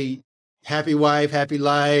men say, happy wife, happy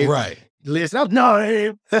life. Right. Listen, no,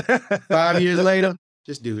 it ain't. 5 years later,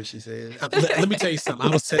 just do what she said. Let me tell you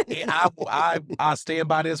something. I stand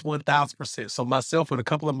by this 1,000%. So myself and a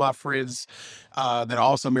couple of my friends that are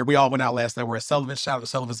also married, we all went out last night. We're at Sullivan's. Shout out to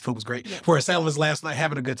Sullivan's. Food was great. Yeah. We're at Sullivan's last night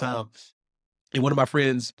having a good time. And one of my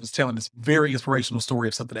friends was telling this very inspirational story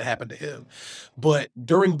of something that happened to him. But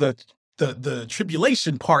during the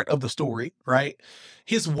tribulation part of the story, right,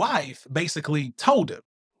 his wife basically told him,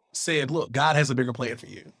 said, look, God has a bigger plan for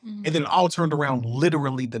you. Mm-hmm. And then it all turned around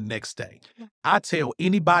literally the next day. I tell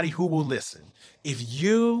anybody who will listen, if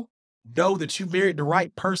you know that you married the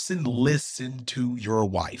right person, listen to your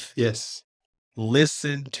wife. Yes.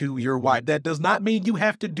 Listen to your wife. That does not mean you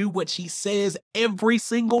have to do what she says every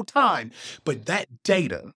single time, but that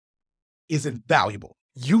data is invaluable.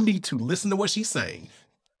 You need to listen to what she's saying,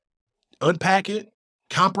 unpack it,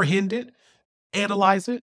 comprehend it, analyze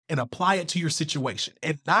it, and apply it to your situation.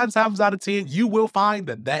 And 9 times out of 10, you will find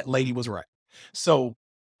that that lady was right. So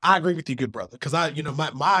I agree with you, good brother, because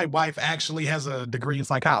my wife actually has a degree in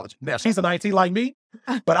psychology. Now she's an IT like me,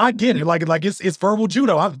 but I get it. Like it's verbal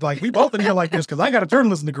judo. I'm like, we both in here like this because I got a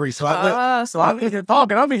journalism degree. So I'm in here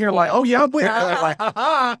talking. I'm in here like, oh yeah, I'm with like,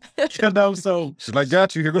 so she's like,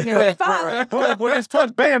 got you here. Well, it's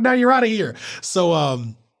punch, bam, now you're out of here. So well,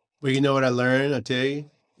 you know what I learned? I tell you,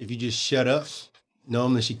 if you just shut up.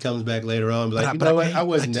 Normally she comes back later on, like, you know what? I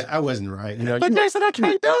wasn't right. You know, but Jason, I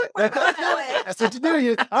can't do it. That's what you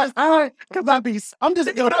do. Because I'm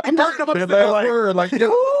just going up and working up like, so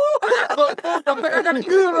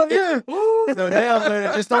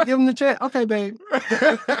now just don't give them the chance. Okay, babe.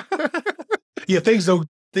 Yeah, things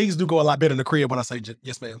do go a lot better in the crib when I say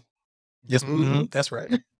yes, ma'am. Yes, mm-hmm. That's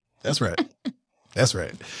right. That's right. That's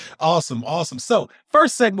right. Awesome. So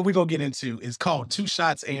first segment we're going to get into is called 2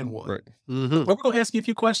 Shots and 1. Right. Mm-hmm. Well, we're going to ask you a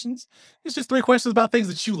few questions. It's just 3 questions about things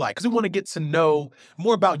that you like because we want to get to know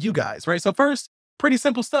more about you guys, right? So first, pretty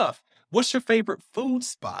simple stuff. What's your favorite food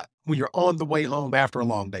spot when you're on the way home after a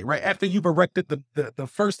long day, right? After you've erected the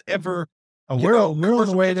first ever. We're on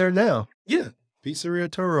the way there now. Yeah.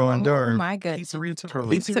 Pizzeria Toro in Durham. Oh my goodness.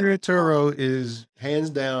 Pizzeria Toro is hands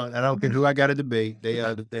down. I don't care who I got to debate. They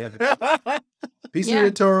have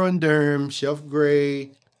Pizzeria Toro in Durham, Chef Gray.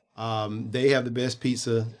 They have the best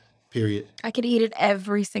pizza. Period. I could eat it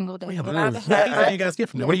every single day. What do you guys get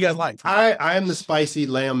from there? What do you guys like? I am the spicy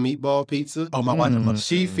lamb meatball pizza. Oh, my wife.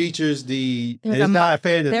 She features the. There's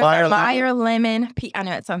Meyer lemon. I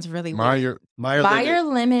know it sounds really weird. Meyer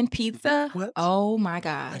lemon pizza. What? Oh my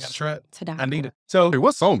gosh! I gotta try it. To die. I need it. So, hey,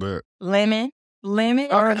 what's on that? Lemon. All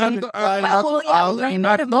right, I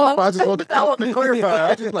just want to clarify.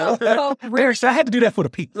 I had to do that for the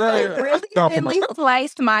pizza. Really thinly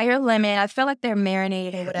sliced Meyer lemon. I feel like they're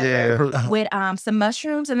marinated with some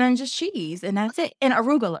mushrooms and then just cheese, and that's it. And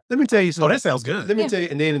arugula. Let me tell you something. Oh, that sounds good. Let me tell you,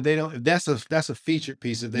 and then if they don't, if that's a featured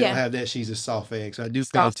piece. If they don't have that, she's a soft egg. So I do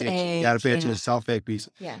pay attention. You gotta pay attention to soft egg pizza.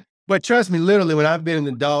 Yeah. But trust me, literally, when I've been in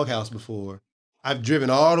the doghouse before, I've driven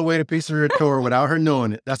all the way to Pizzeria Toro without her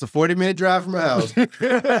knowing it. That's a 40-minute drive from her house.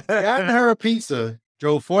 Gotten her a pizza,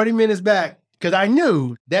 drove 40 minutes back because I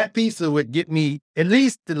knew that pizza would get me at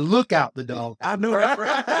least to look out the dog. I knew it.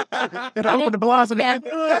 And I opened the blinds. It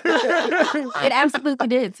absolutely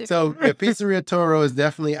did. Too. So the Pizzeria Toro is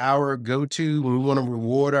definitely our go-to when we want to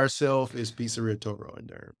reward ourselves. Is Pizzeria Toro in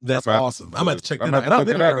there. That's awesome. I'm going to check that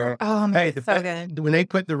out. Oh, man, so good. When they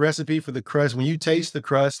put the recipe for the crust, when you taste the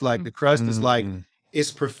crust, like the crust is like,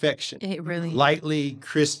 it's perfection. It really lightly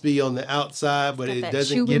crispy on the outside, but it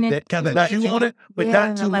doesn't get that kind of chew on it, but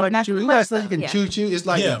not too much chew. So you can chew. It's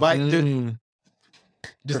like a bite.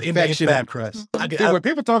 Just perfection of crust. When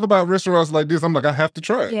people talk about restaurants like this, I'm like, I have to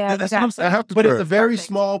try it. Yeah, that's what I'm saying. I have to but try it's a very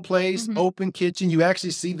small place, open kitchen. You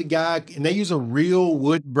actually see the guy, and they use a real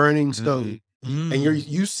wood burning stove. And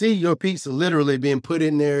you see your pizza literally being put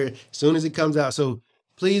in there as soon as it comes out. So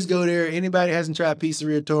please go there. Anybody hasn't tried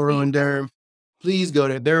Pizzeria Toro in Durham, please go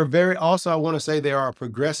there. They're very, also, I want to say they are a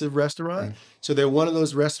progressive restaurant. So they're one of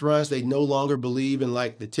those restaurants, they no longer believe in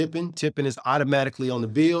like the tipping. Tipping is automatically on the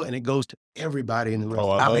bill and it goes to everybody in the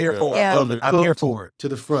restaurant. I'm here for it. Yeah. I'm here for it. To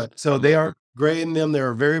the front. So they are grading them.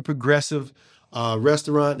 They're a very progressive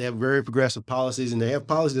restaurant. They have very progressive policies, and they have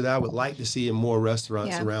policies that I would like to see in more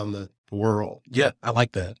restaurants around the world. Yeah, I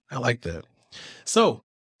like that. I like that. So,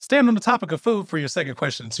 staying on the topic of food for your second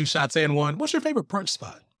question, 2 shots and 1. What's your favorite brunch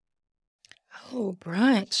spot? Oh,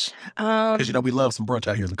 brunch. Because you know we love some brunch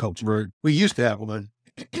out here in the culture. Right. We used to have one.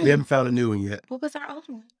 We haven't found a new one yet. What was our old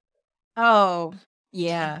one? Oh,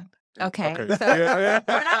 yeah. Okay. So, Yeah.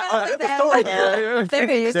 we're not gonna do that right now.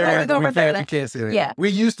 Serious. We're gonna We refer that. can't say that. Yeah. We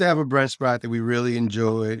used to have a brunch spot that we really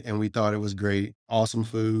enjoyed, and we thought it was great. Awesome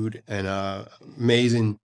food and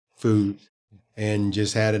amazing food. And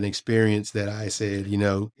just had an experience that I said, you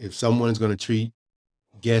know, if someone's going to treat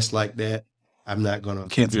guests like that, I'm not going to.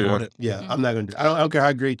 Can't support it. Yeah, I'm not going to. I don't care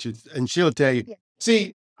how great you. And she'll tell you.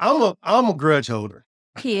 See, I'm a grudge holder.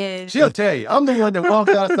 He is. She'll tell you. I'm the one that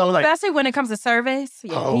walks out so like, Especially when it comes to service.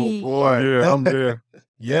 Yeah, oh boy, Yeah, I'm there.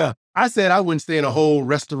 yeah. I said I wouldn't stay in a whole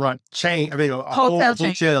restaurant chain. I mean, a whole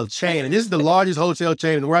hotel chain. And this is the largest hotel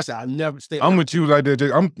chain in the world. I said I'll never stay. I'm with you like that. I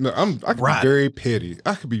can Right. be very petty.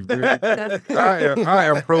 I could be very. I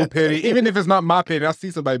am pro petty. Even if it's not my petty, I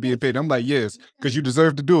see somebody being petty. I'm like, yes, because you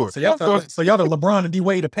deserve to do it. So y'all the LeBron and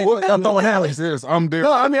D-Wade of What? I'm throwing alleys. Yes, I'm there.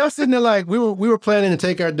 No, I mean, I'm sitting there like we were planning to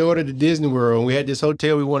take our daughter to Disney World, and we had this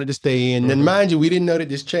hotel we wanted to stay in. And mind you, we didn't know that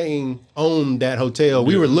this chain owned that hotel.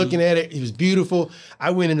 We were looking at it; it was beautiful.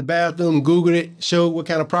 I went in the bathroom, Googled it, showed what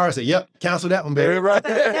kind of product. I said, "Yep, cancel that one, baby." Right.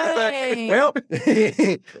 Dang. Well,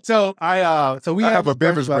 so we I have a this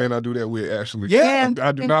beverage spot. brand I do that with, actually. Yeah.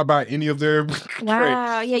 I do not buy any of their.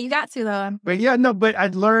 Wow. Yeah, you got to though. But but I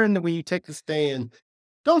learned that when you take a stand,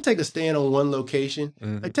 don't take a stand on one location.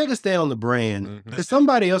 Like take a stand on the brand because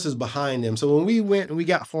somebody else is behind them. So when we went and we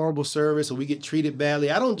got horrible service or we get treated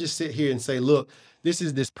badly, I don't just sit here and say, look, this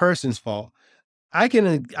is this person's fault. I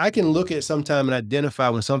can look at sometime and identify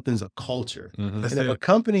when something's a culture. And if a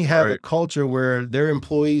company have a culture where their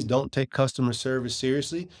employees don't take customer service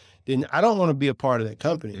seriously, then I don't want to be a part of that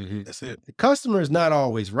company. That's it. The customer is not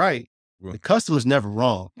always right. The customer's never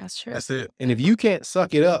wrong. That's true. That's it. And if you can't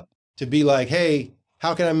suck it up to be like, hey,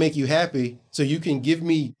 how can I make you happy so you can give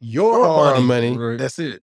me your hard money? Right. That's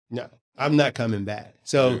it. No, I'm not coming back.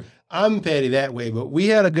 So I'm petty that way. But we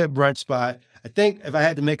had a good brunch spot. I think if I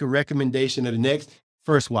had to make a recommendation of the next,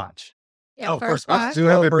 First Watch. Yeah, first I watch. still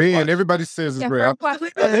haven't First been. watch. Everybody says it's Yeah, great. first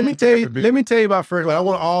watch. Let me tell you about First Watch. I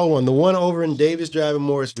want all one. The one over in Davis Drive in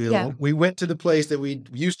Morrisville. Yeah. We went to the place that we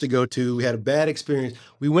used to go to. We had a bad experience.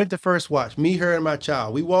 We went to First Watch, me, her, and my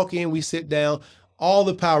child. We walk in, we sit down, all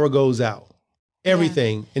the power goes out.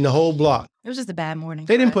 Everything in the whole block. It was just a bad morning.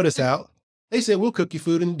 They for didn't us. put us out. They said, we'll cook you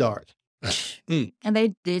food in the dark. And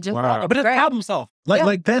they did just Wow. But it's Great. problem solved.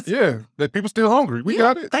 Like that's Yeah, that people still hungry. We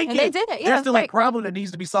got it. Thank And you. they did it. Yeah, There's still a right. problem that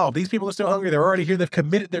needs to be solved. These people are still hungry. They're already here. They've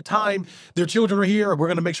committed their time. Their children are here. We're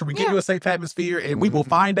going to make sure we give Yeah. you a safe atmosphere, and we will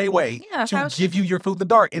find a way Yeah, to how should- give you your food in the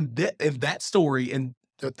dark. And that story and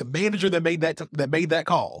the manager that made that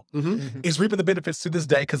call is reaping the benefits to this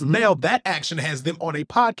day because now that action has them on a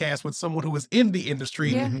podcast with someone who is in the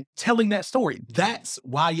industry telling that story. That's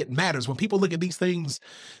why it matters when people look at these things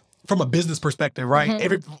from a business perspective,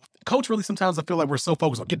 right? Culturally, sometimes I feel like we're so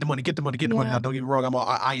focused on get the money. Now, don't get me wrong, I'm on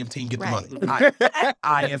I am team get the money.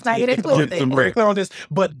 I am team get the money. Very clear on this,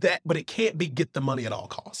 but it can't be get the money at all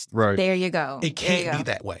costs. Right. There you go. It There you can't be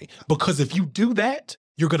go. that way because if you do that,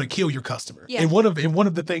 you're going to kill your customer. Yeah. And one of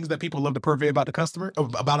the things that people love to purvey about the customer,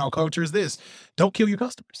 about our culture, is this: don't kill your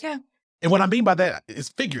customers. Yeah. And what I mean by that is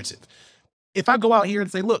figurative. If I go out here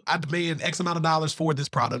and say, "Look, I demand X amount of dollars for this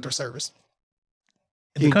product or service,"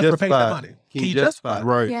 and the customer pays that money, can you justify it?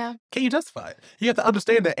 Right. Yeah. Can you justify it? You have to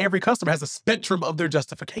understand that every customer has a spectrum of their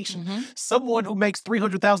justification. Someone who makes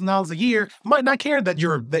 $300,000 a year might not care that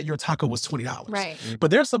your taco was $20. Right.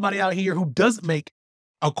 But there's somebody out here who doesn't make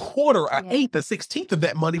a quarter, an eighth, a 16th of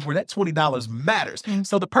that money where that $20 matters.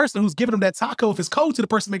 So the person who's giving them that taco, if it's cold to the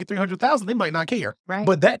person making $300,000, they might not care. Right.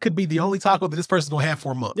 But that could be the only taco that this person's gonna have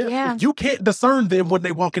for a month. Yeah. You can't discern them when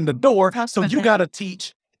they walk in the door. So you gotta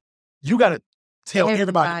tell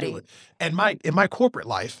everybody to do it. And in my corporate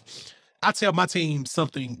life, I tell my team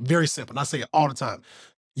something very simple. And I say it all the time.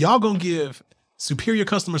 Y'all gonna give superior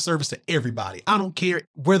customer service to everybody. I don't care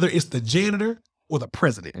whether it's the janitor or the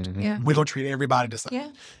president. Yeah. We're gonna treat everybody the same. Yeah.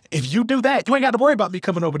 If you do that, you ain't got to worry about me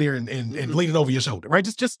coming over there and leaning over your shoulder, right?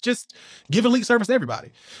 Just give elite service to everybody.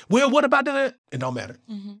 Well, what about that? It don't matter.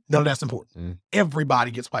 None of that's important.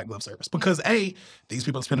 Everybody gets white glove service because these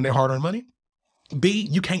people are spending their hard-earned money. B,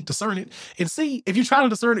 you can't discern it. And C, if you're trying to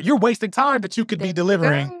discern it, you're wasting time that you could be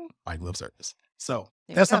delivering like love service. So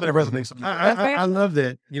that's something that resonates with me. I love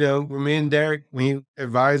that. You know, when me and Derek, when he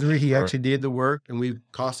advisory, he actually did the work and we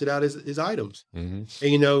costed out his items. And,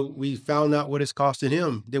 you know, we found out what it's costing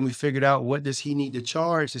him. Then we figured out what does he need to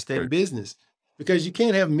charge to stay in business. Because you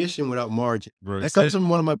can't have mission without margin. That comes from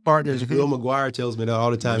one of my partners, Bill McGuire, tells me that all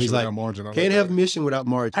the time. He's like, can't have mission without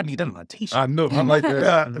margin. I need that on my t-shirt. I know. I like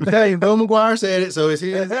that. I'm telling you, Bill McGuire said it, so it's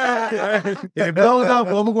his. If it blows up,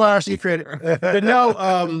 Bill McGuire, she credit. But no,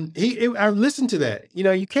 I listened to that. You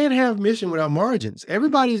know, you can't have mission without margins.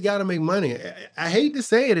 Everybody's got to make money. I hate to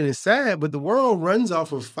say it, and it's sad, but the world runs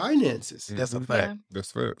off of finances. That's a fact.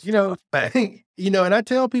 That's fact. You know, and I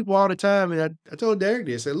tell people all the time, and I told Derek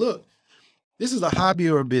this, I said, look, this is a hobby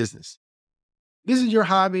or a business. This is your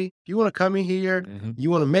hobby. You want to come in here,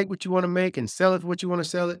 you want to make what you want to make and sell it for what you want to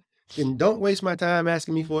sell it, then don't waste my time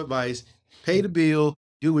asking me for advice. Pay the bill,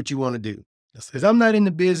 do what you want to do. Because I'm not in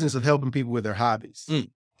the business of helping people with their hobbies.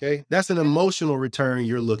 Okay? That's an emotional return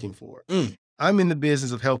you're looking for. I'm in the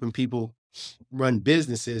business of helping people run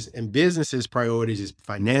businesses, and businesses' priorities is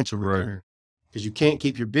financial return. Because you can't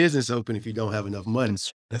keep your business open if you don't have enough money.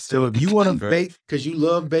 So if you want to bake because you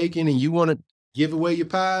love baking and you want to give away your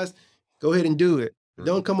pies, go ahead and do it. But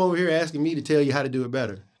don't come over here asking me to tell you how to do it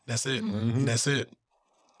better. That's it. That's it.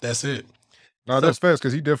 That's it. No, that's fast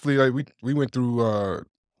because he definitely like we went through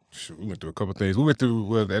we went through a couple of things. We went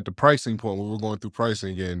through at the pricing point when we were going through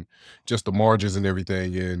pricing and just the margins and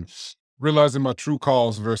everything and realizing my true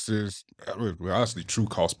cost versus honestly true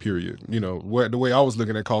cost period. You know, the way I was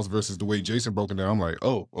looking at cost versus the way Jason broke it down, I'm like,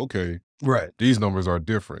 oh, okay. Right. These numbers are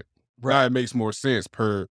different. Right. Now it makes more sense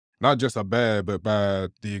per not just a bag, but by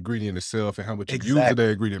the ingredient itself and how much you use of that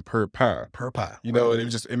ingredient per pie. Per pie. You know,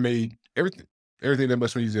 and it made everything that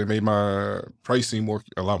much easier. It made my pricing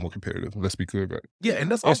a lot more competitive. Let's be clear about it. Yeah,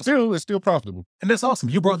 and that's awesome. It's still profitable. And that's awesome.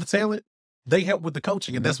 You brought the talent. They help with the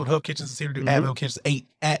coaching, and that's what Hub Kitchens is here to do. At Hub Kitchens,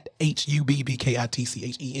 at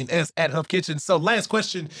HUBBKITCHENS at Hub Kitchens. So last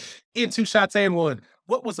question in 2 shots and 1.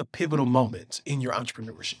 What was a pivotal moment in your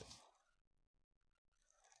entrepreneurship?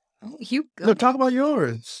 Oh, you go. No, talk about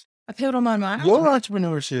yours. A pivotal moment. Your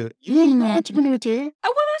entrepreneurship. You're an entrepreneur too.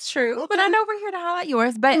 Oh, well, that's true. But I know we're here to highlight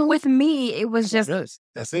yours. But with me, it was just That's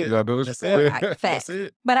it. Yeah, That's it. fact. That's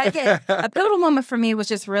it. But I guess a pivotal moment for me was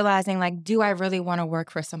just realizing, like, do I really want to work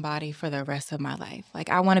for somebody for the rest of my life? Like,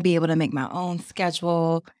 I want to be able to make my own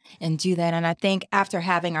schedule and do that. And I think after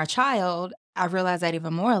having our child, I realized that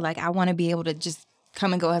even more. Like, I want to be able to just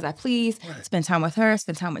come and go as I please, spend time with her,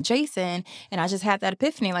 spend time with Jason. And I just had that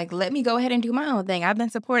epiphany, like, let me go ahead and do my own thing. I've been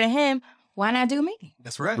supporting him. Why not do me?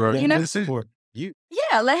 That's right. You know? Support you.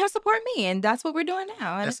 Yeah, let him support me. And that's what we're doing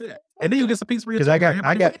now. And That's it. And then you get some piece for your Because I got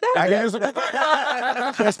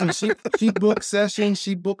Trust me, she books sessions,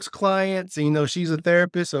 she books clients, and, you know, she's a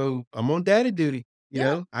therapist, so I'm on daddy duty. You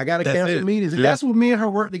know, I got to That's cancel it. meetings. And Yeah. that's what me and her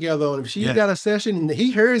work together on. If she's Yeah. got a session and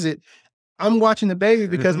he hears it, I'm watching the baby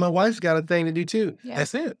because my wife's got a thing to do too. Yeah.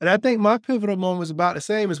 That's it. And I think my pivotal moment was about the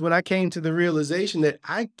same as when I came to the realization that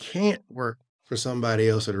I can't work for somebody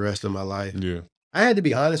else for the rest of my life. Yeah. I had to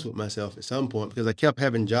be honest with myself at some point because I kept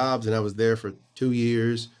having jobs and I was there for 2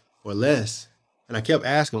 years or less. And I kept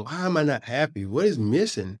asking, why am I not happy? What is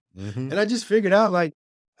missing? And I just figured out, like,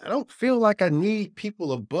 I don't feel like I need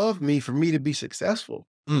people above me for me to be successful.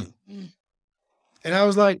 Mm. And I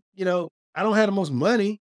was like, you know, I don't have the most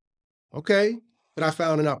money. Okay. But I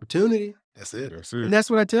found an opportunity. That's it. That's And it. that's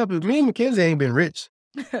what I tell people. Me and Mackenzie ain't been rich.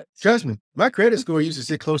 Trust me. My credit score used to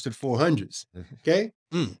sit close to the 400s. Okay.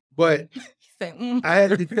 But Say, I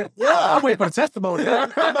had to. I'm waiting for the testimony.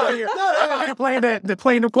 I'm out here playing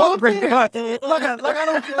the quote. Like I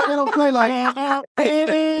don't play like.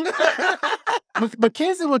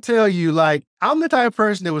 Mackenzie will tell you, like, I'm the type of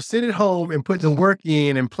person that will sit at home and put the work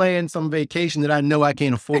in and plan some vacation that I know I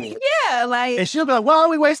can't afford. yeah, like, And she'll be like, why are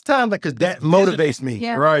we wasting time? Like, because that motivates me.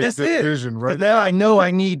 yeah. Right. That's the it. vision, But right? now I know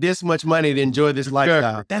I need this much money to enjoy this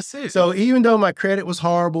lifestyle. That's it. So even though my credit was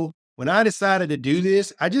horrible, when I decided to do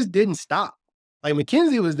this, I just didn't stop. Like,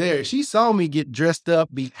 Mackenzie was there. She saw me get dressed up,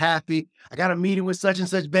 be happy. I got a meeting with such and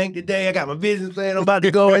such bank today. I got my business plan. I'm about to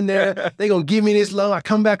go in there. They gonna give me this loan. I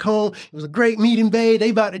come back home. It was a great meeting, babe. They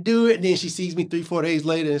about to do it. And then she sees me 3-4 days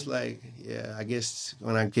later. And it's like, yeah, I guess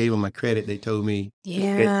when I gave them my credit, they told me.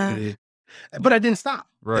 Yeah. But I didn't stop.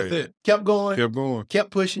 That's Right. it. Kept going. Kept going. Kept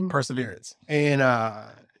pushing. Perseverance. And,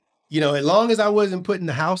 as long as I wasn't putting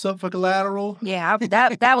the house up for collateral. Yeah,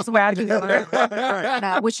 that was where I do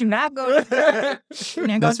now, which you not go. You're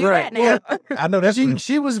not gonna do that now. I know that's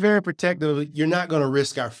She was very protective. You're not going to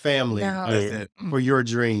risk our family No. for your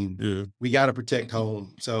dream. Yeah. We got to protect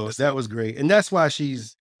home. So that was great. And that's why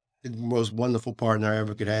she's the most wonderful partner I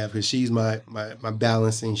ever could have, because she's my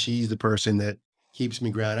balancing. She's the person that keeps me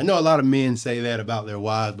grounded. I know a lot of men say that about their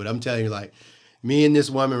wives, but I'm telling you, like, me and this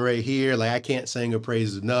woman right here, like, I can't sing her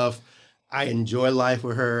praises enough. I enjoy life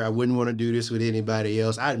with her. I wouldn't want to do this with anybody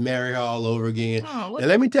else. I'd marry her all over again. Oh, And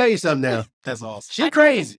let me tell you something now. that's awesome. She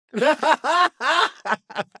crazy. All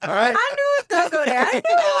right. I knew it was gonna go there. I knew it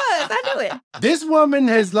was. I knew it. This woman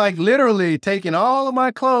has like literally taken all of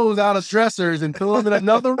my clothes out of dressers and put them in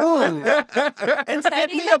another room. And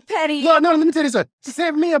sent me a petty. no, let me tell you something. She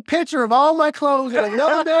sent me a picture of all my clothes in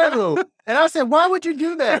another bedroom. And I said, why would you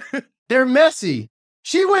do that? They're messy.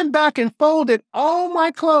 She went back and folded all my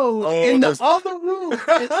clothes in the other room.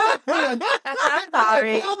 I'm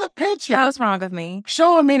sorry. Another picture That was wrong with me.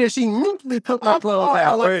 showing me that she neatly took my clothes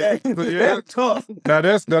out. Yeah. Now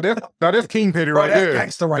that's king petty right there.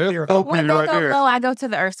 Gangster right there. That's When petty they right go there. low, I go to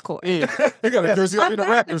the Earth's Court. You got a jersey up in the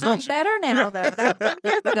Raptors, I'm don't you? better now, though. That was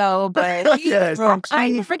years ago, but Yes. I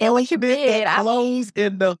ain't forget what you did. Clothes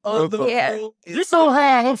in the other Yeah. room. You so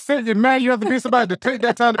high, I'm sitting mad. You have to be somebody to take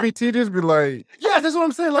that time to be tedious. Be like, Yeah, that's what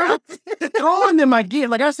I'm saying. Like, throwing them I get.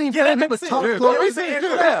 Like, I seen people talk Yeah, clothes.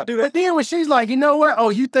 yeah. But then when she's like, you know what? Oh,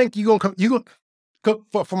 you think you gonna cook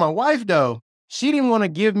for my wife though? She didn't want to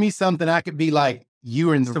give me something I could be like, you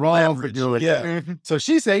were in the wrong for doing. Yeah. that. So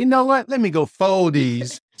she said, you know what? Let me go fold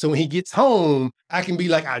these. So when he gets home, I can be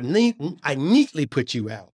like, I neatly put you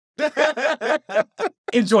out.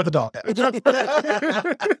 Enjoy the dog.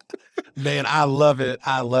 Man, I love it.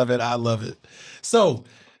 I love it. I love it. So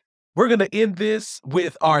we're going to end this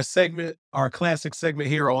with our segment, our classic segment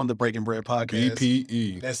here on the Breaking Bread podcast.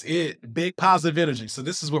 BPE. That's it. Big positive energy. So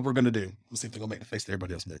this is what we're going to do. Let's see if they're going to make the face that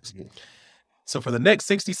everybody else makes. So for the next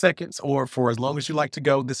 60 seconds, or for as long as you like to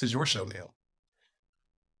go, this is your show now.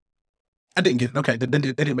 I didn't get it. Okay, they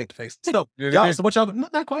didn't make the face. So, y'all, so what y'all,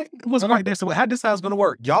 not quite, it wasn't quite there. So how this is going to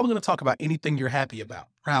work, y'all are going to talk about anything you're happy about,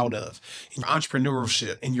 proud of, in your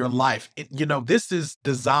entrepreneurship, in your life. This is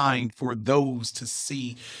designed for those to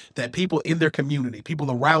see that people in their community, people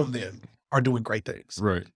around them are doing great things.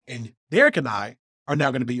 Right. And Derek and I are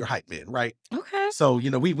now going to be your hype men, right? Okay. So,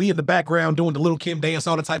 we in the background doing the Little Kim dance,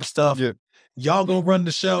 all that type of stuff. Yeah. Y'all gonna run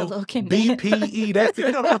the show. The Lil' Kim dance. BPE. That's it.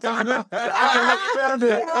 You know what I'm talking about?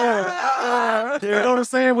 You know what I'm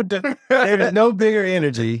saying? With the There's no bigger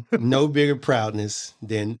energy, no bigger proudness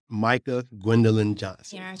than Micah Gwendolyn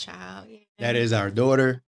Johnson. You're a child. Yeah. That is our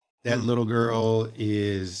daughter. That little girl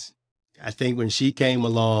is, I think when she came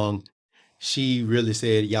along, she really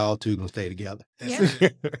said, y'all two gonna stay together. that's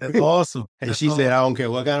awesome. And That's she awesome. said, I don't care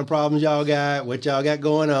what kind of problems y'all got, what y'all got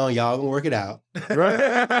going on, y'all gonna work it out.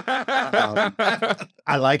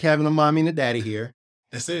 I like having a mommy and a daddy here.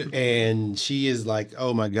 That's it. And she is like,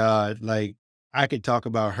 oh my God, like I could talk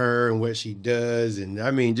about her and what she does. And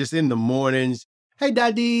I mean, just in the mornings, hey,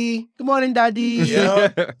 daddy, good morning, daddy. Yeah.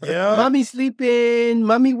 Mommy sleeping,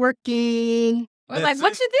 mommy working. Or like,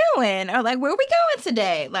 what you doing? Or like, where we going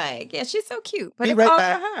today? Like, yeah, she's so cute. But Be it's right all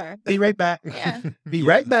back. for her. Be right back. Yeah. Be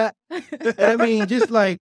right back. And I mean, just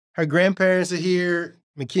like her grandparents are here.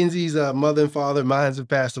 Mackenzie's mother and father, mine have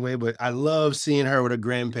passed away, but I love seeing her with her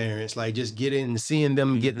grandparents, like just getting and seeing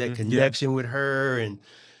them get that connection with her. And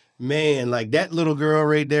man, like that little girl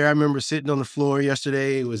right there, I remember sitting on the floor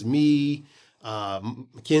yesterday. It was me.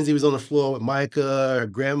 Mackenzie was on the floor with Micah. Her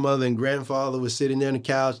grandmother and grandfather was sitting there on the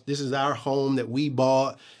couch. This is our home that we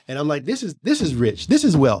bought. And I'm like, this is rich. This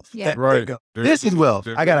is wealth. Yeah. Right. This is wealth.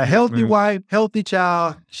 I got a healthy wife, healthy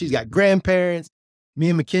child. She's got grandparents. Me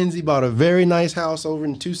and Mackenzie bought a very nice house over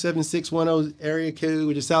in 27610 area code,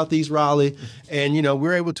 which is Southeast Raleigh. And,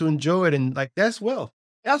 we're able to enjoy it. And like, that's wealth.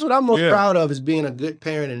 That's what I'm most proud of, is being a good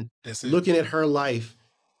parent and That's it. looking at her life.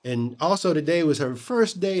 And also today was her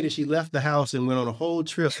first day that she left the house and went on a whole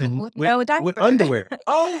trip and No diaper. with underwear.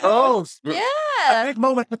 Oh, Yeah. Big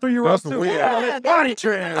moment for 3-year-old That's too. weird. Yeah. Body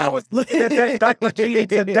trend. I was looking at that diaper today.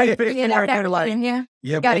 Yeah, yeah.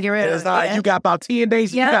 Yeah, Gotta get rid of it's it, all right. yeah. You got about 10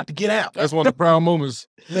 days. Yeah. You got to get out. that's one of the proud moments.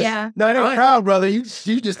 Yeah. No, it ain't proud, brother. You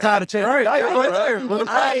just tired of change. I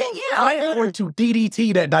am going to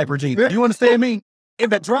DDT that diaper jean. You understand me? In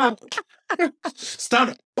the drop. Stop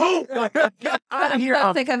it. Boom. Get out of here.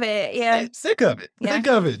 I'm so sick of it. Yeah. Sick of it. Yeah. Sick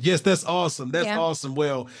of it. Yes, that's awesome. That's Yeah. awesome.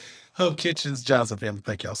 Well, Hub Kitchens, Johnson family,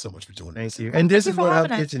 thank y'all so much for doing this. Thank you. And this Thank is you for what Hub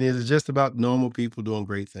having us. Kitchen is. It's just about normal people doing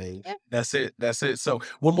great things. That's it. That's it. So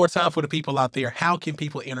one more time for the people out there, how can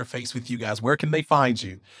people interface with you guys? Where can they find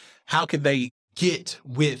you? How can they get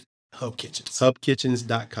with Hub Kitchens?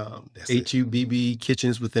 Hubkitchens.com. That's it. HUBB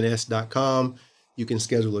kitchens with an S.com. You can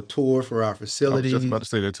schedule a tour for our I was facility. just about to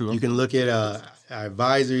say that too. You can look at our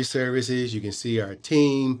advisory services. You can see our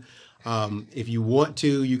team. If you want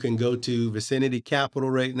to, you can go to Vicinity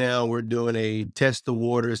Capital right now. We're doing a test the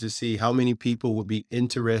waters to see how many people would be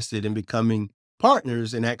interested in becoming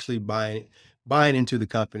partners and actually buying into the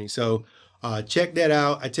company. So check that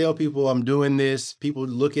out. I tell people I'm doing this. People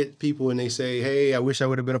look at people and they say, hey, I wish I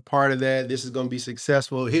would have been a part of that. This is going to be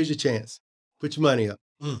successful. Here's your chance. Put your money up.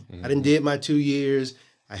 I done did my 2 years.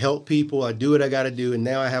 I help people. I do what I got to do. And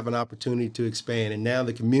now I have an opportunity to expand. And now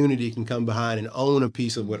the community can come behind and own a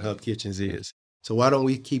piece of what Hub Kitchens is. So why don't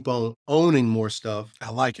we keep on owning more stuff?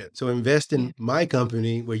 I like it. So invest in my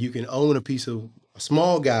company where you can own a piece of a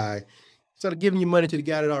small guy instead of giving your money to the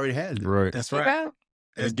guy that already has it. Right. That's Right. right.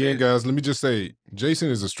 Again, guys, let me just say,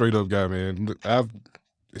 Jason is a straight up guy, man. Look,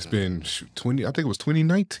 it's been 20, I think it was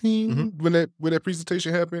 2019 when that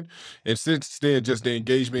presentation happened. And since then, just the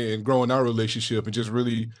engagement and growing our relationship and just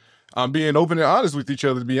really being open and honest with each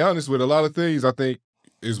other, to be honest with a lot of things, I think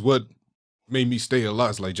is what made me stay a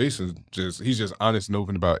lot. It's like Jason he's just honest and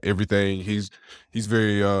open about everything. He's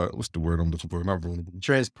very what's the word I'm looking for? Not vulnerable.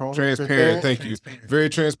 Transparent. Thank you. Very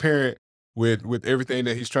transparent with everything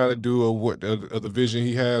that he's trying to do or what the vision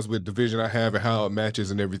he has with the vision I have and how it matches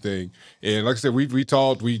and everything. And like I said, we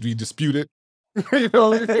talked, we disputed. You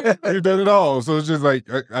know, we've done it all. So it's just like,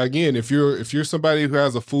 again, if you're somebody who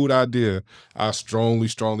has a food idea, I strongly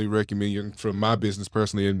recommend you, from my business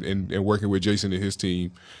personally and working with Jason and his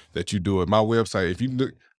team, that you do it. My website, if you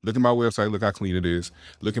look at my website, look how clean it is.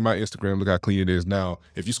 Look at my Instagram, look how clean it is. Now,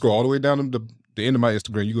 if you scroll all the way down to the end of my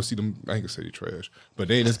Instagram, you go see them. I ain't gonna say they're trash, but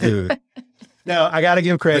they ain't as good. Now, I got to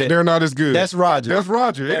give credit. They're not as good. That's Roger. That's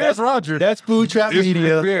Roger. That's Roger. That's Food Trap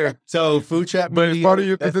Media. Yeah. So Food Trap But Media. it's part of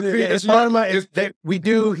your. It's part of my.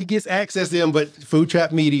 He gets access to them, but Food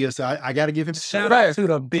Trap Media. So I got to give him Shout out to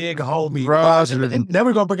the big homie, Roger. And then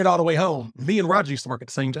we're going to bring it all the way home. Me and Roger used to work at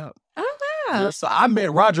the same job. Oh, wow. So I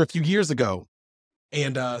met Roger a few years ago.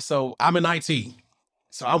 And so I'm in IT.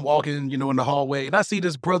 So I'm walking, in the hallway, and I see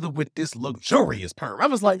this brother with this luxurious perm. I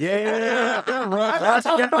was like, yeah, right. I was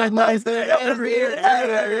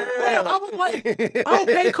like,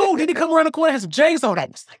 okay, cool. Then he come around the corner, has some J's on. I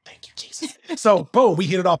was like, thank you, Jesus. So boom, we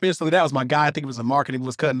hit it off instantly. That was my guy. I think it was in marketing,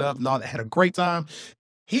 was cutting up and all that. Had a great time.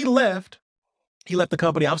 He left the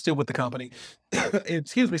company. I'm still with the company.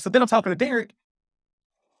 Excuse me. So then I'm talking to Derek.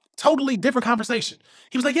 Totally different conversation.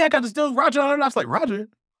 He was like, yeah, I got this dude, Roger. And I was like, Roger?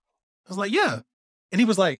 I was like, yeah. And he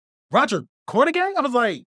was like, Roger Cornigang? I was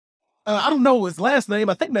like, I don't know his last name.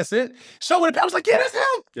 I think that's it. Show it. I was like, yeah, that's him.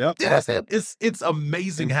 Yep. Yeah, that's him. It's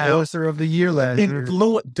amazing how Influencer of the Year last year.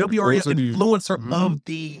 WRS Influencer of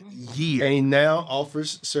the Year. And he now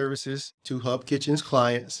offers services to Hub Kitchens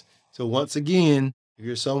clients. So once again, if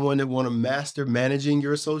you're someone that want to master managing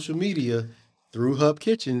your social media through Hub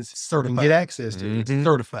Kitchens, you can Certified. get access to it.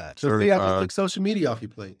 Certified. So figure out how to take social media off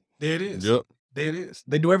your plate. There it is. Yep. There it is.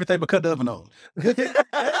 They do everything but cut the oven on.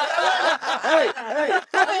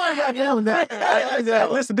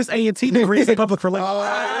 Listen, this A&T degree is public relations.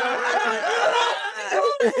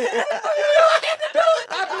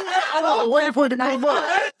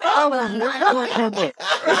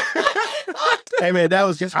 Hey man, that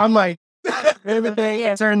was just, I'm like,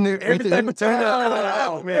 everything turned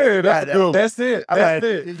out. Man, that's cool. That's it. That's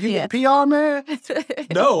it. You Yeah. PR man?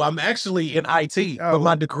 No, I'm actually in IT, but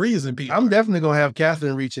my degree is in PR. I'm definitely gonna have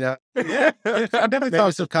Catherine reaching out. I definitely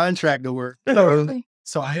Maybe some contractor work.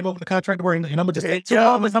 So I hit over the contract work, and I'm gonna just take 2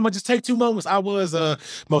 moments. I'm gonna just take 2 moments. I was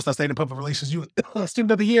most I stayed in public relations.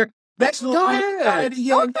 Student of the year. That's Go ahead.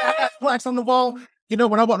 young plaques on the wall.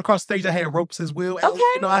 When I walked across the stage, I had ropes as well. Okay.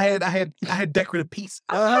 I had decorative pieces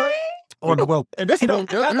Okay. on the wall. And that's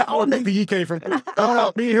maybe he came from.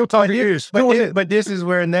 He'll talk to you. But this is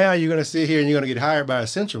where now you're gonna sit here and you're gonna get hired by a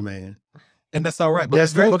central man. And that's all right. But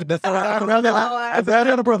That's great. Look, that's a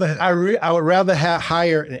brother. I would rather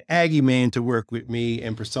hire an Aggie man to work with me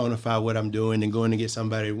and personify what I'm doing than going to get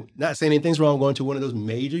somebody, not saying anything's wrong going to one of those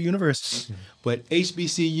major universities, but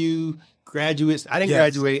HBCU graduates. I didn't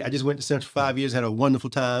graduate. I just went to Central 5 years, had a wonderful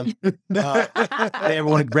time.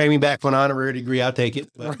 Everyone bring me back for an honorary degree. I'll take it.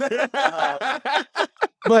 But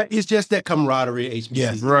it's just that camaraderie at HBCU.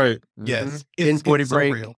 Yes. Right. Yes. In It's 40 so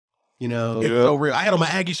break. real. You know, It's so real. I had on my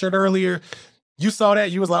Aggie shirt earlier. You saw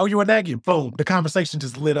that, you was like, oh, you were Nagy. Boom, the conversation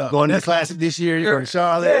just lit up. Going to the Classic this year, you're going to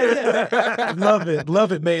Charlotte.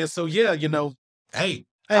 Love it, man. So yeah, you know, hey,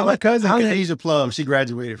 Hey, my cousin, Asia Plum, she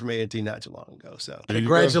graduated from A&T not too long ago. So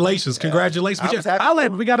congratulations. I was happy.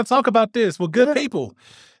 We got to talk about this. Well, good people.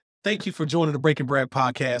 Thank you for joining the Breaking Bread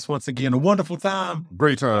podcast once again. A wonderful time.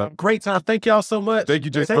 Great time. Great time. Thank y'all so much. Thank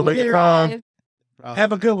you, Jay, Take for making care. time.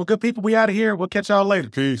 Have a good one. Good people. We out of here. We'll catch y'all later.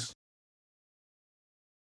 Peace.